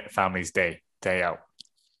family's day out.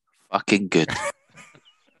 Fucking good.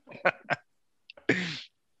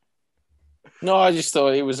 No, I just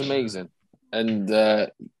thought it was amazing, and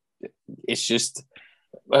it's just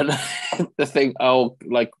the thing. Oh,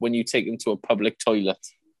 like when you take them to a public toilet,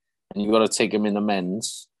 and you got to take them in the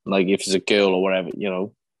men's. Like if it's a girl or whatever,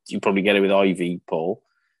 you probably get it with Ivy, Paul.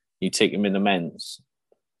 You take them in the men's,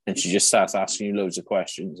 and she just starts asking you loads of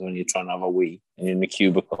questions when you're trying to have a wee, and you're in the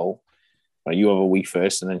cubicle. Right, you have a wee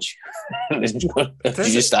first, and then she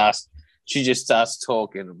She just starts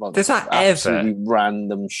talking about absolutely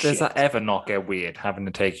random shit. Does that ever not get weird having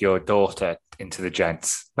to take your daughter into the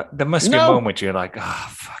gents? There must be a moment you're like, oh,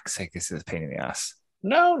 fuck's sake, this is a pain in the ass.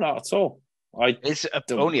 No, not at all. It's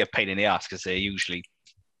only a pain in the ass because they're usually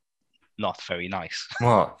not very nice.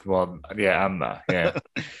 Well, yeah, I'm that. Yeah.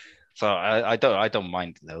 So I don't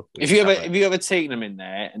mind though. If you ever taken them in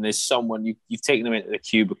there and there's someone you've taken them into the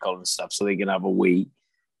cubicle and stuff so they can have a wee,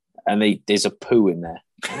 and there's a poo in there.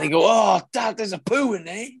 And they go, oh, Dad, there's a poo in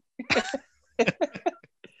there.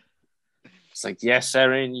 It's like, yes,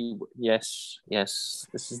 Erin, yes,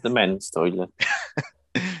 this is the men's toilet.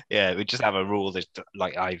 Yeah, we just have a rule that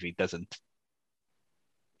like Ivy doesn't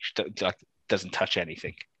touch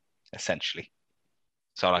anything, essentially.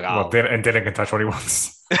 So like, Dylan can touch what he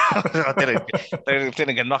wants.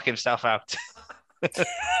 Dylan can knock himself out. Do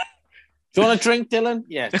you want a drink, Dylan?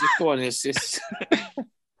 Yeah, just go on. It's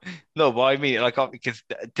No, but I mean, like, because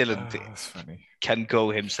Dylan funny. can go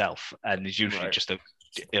himself, and is usually just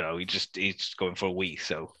he's going for a wee,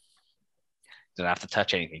 so doesn't have to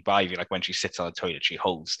touch anything. But Ivy, like when she sits on the toilet, she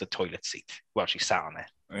holds the toilet seat while she sat on it.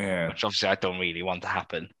 Yeah, which obviously I don't really want to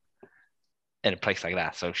happen in a place like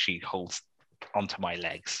that. So she holds onto my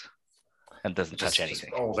legs and doesn't touch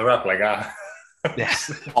anything. Hold her up like that.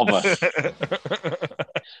 Yes.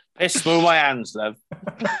 Piss through my hands, love.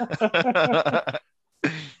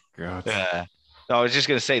 God. Yeah. No, I was just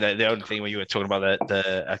going to say that the only thing when you were talking about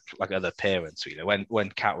the like other parents, when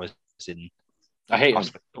Kat was in,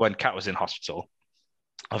 when Kat was in hospital,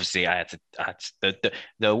 obviously I had to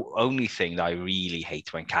the only thing that I really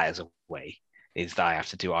hate when Kat is away is that I have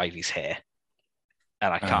to do Ivy's hair,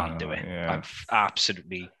 and I can't do it. Yeah. I'm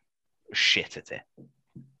absolutely shit at it.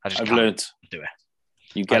 I've learned do it.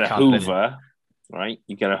 You get a Hoover, right?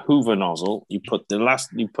 You get a Hoover nozzle. You put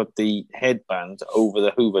the headband over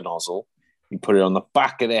the Hoover nozzle. You put it on the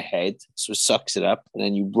back of their head, so it sucks it up, and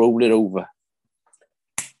then you roll it over.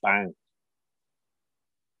 Bang.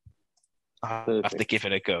 I'll have to give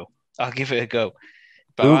it a go. I'll give it a go.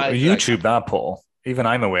 But YouTube that, Paul. Even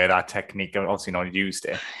I'm aware of that technique. I've obviously not used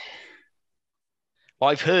it. Well,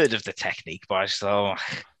 I've heard of the technique, but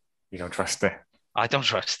you don't trust it. I don't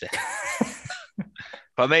trust it.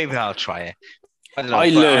 But maybe I'll try it. I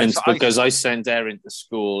learned because I sent Erin to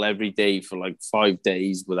school every day for like 5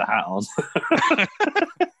 days with a hat on.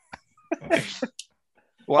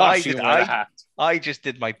 Well, I just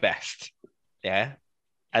did my best. Yeah.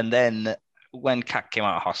 And then when Kat came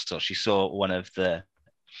out of hospital, she saw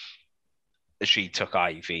she took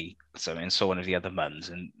Ivy, and saw one of the other mums,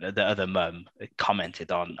 and the other mum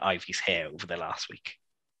commented on Ivy's hair over the last week.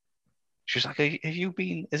 She was like,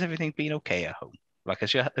 has everything been okay at home? Like,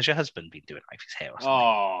 has your husband been doing Ivy's hair or something?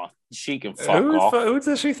 Oh, she can fuck off. Who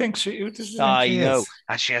does she think she know.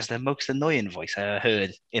 And she has the most annoying voice I ever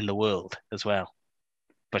heard in the world as well.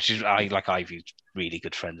 But Ivy's really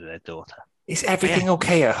good friend with her daughter. Is everything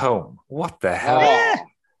okay at home? What the hell? Yeah.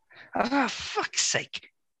 Oh, fuck's sake.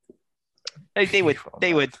 They were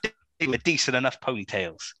decent enough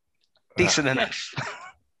ponytails. Decent enough.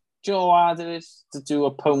 Do you know how hard it is to do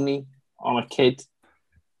a pony on a kid?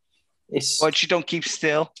 But you don't keep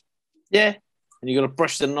still. Yeah. And you got to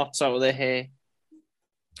brush the knots out of their hair.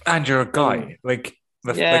 And you're a guy. Like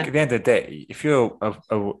at the end of the day, if you're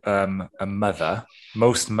a mother,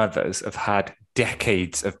 most mothers have had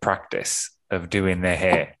decades of practice of doing their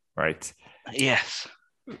hair, right? Yes.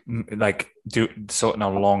 Like sorting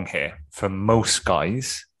out long hair. For most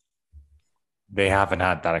guys, they haven't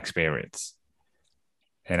had that experience.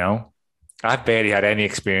 You know? I've barely had any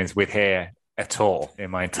experience with hair at all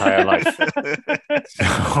in my entire life.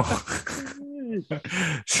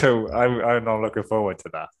 So I'm not looking forward to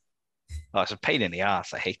that. Oh, it's a pain in the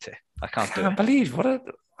ass. I hate it. I can't do it.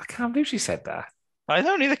 I can't believe she said that. I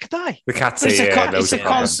don't either could I. The cat say it's a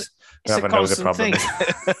constant thing.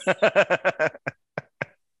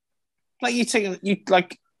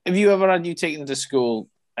 Like have you ever had you taken to school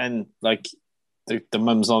and like the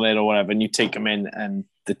mum's not there or whatever, and you take them in and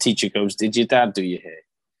the teacher goes, "Did your dad do your hair?"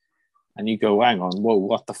 And you go, "Hang on, whoa,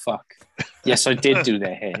 what the fuck?" "Yes, I did do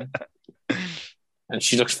their hair." And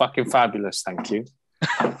she looks fucking fabulous, thank you.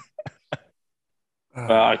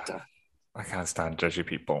 But I can't stand judgy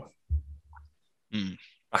people. Mm.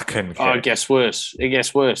 I couldn't. Oh, it gets worse. It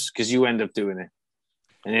gets worse because you end up doing it,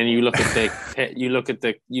 and then you look at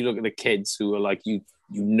the kids who are like you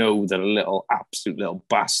they're little absolute little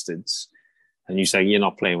bastards, and you say, "You're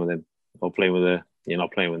not playing with him. Or playing with her. You're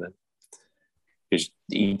not playing with him." Because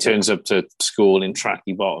he turns up to school in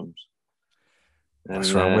tracky bottoms.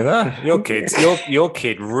 What's wrong with her? Your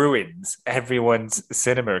kid ruins everyone's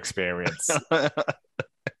cinema experience.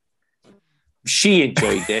 She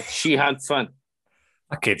enjoyed it. She had fun.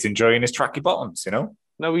 That kid's enjoying his tracky bottoms, you know?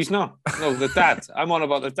 No, he's not. No, the dad. I'm on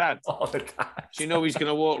about the dad. Oh, the dad. Do you know he's going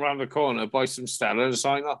to walk around the corner, buy some Stella and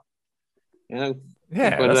sign up? You know?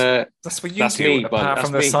 Yeah, but that's what you that's do, me, apart that's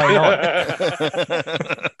from the me. sign on.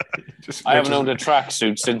 I haven't owned a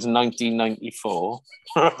tracksuit since 1994.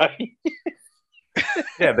 Right?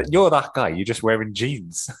 Yeah, but you're that guy. You're just wearing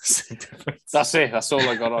jeans. That's it. That's all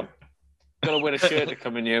I got on. Got to wear a shirt to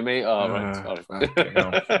come in here, mate. Oh, right.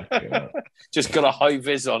 Sorry. Just got a high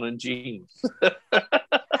vis on and jeans.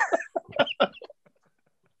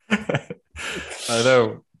 I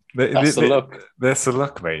know. That's the look. That's the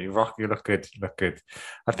look, mate. You look good. Look good.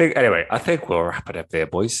 I think we'll wrap it up there,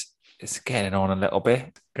 boys. It's getting on a little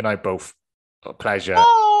bit. Good night, both. A pleasure.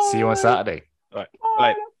 Bye. See you on Saturday. Right.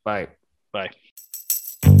 Bye. Bye. Bye.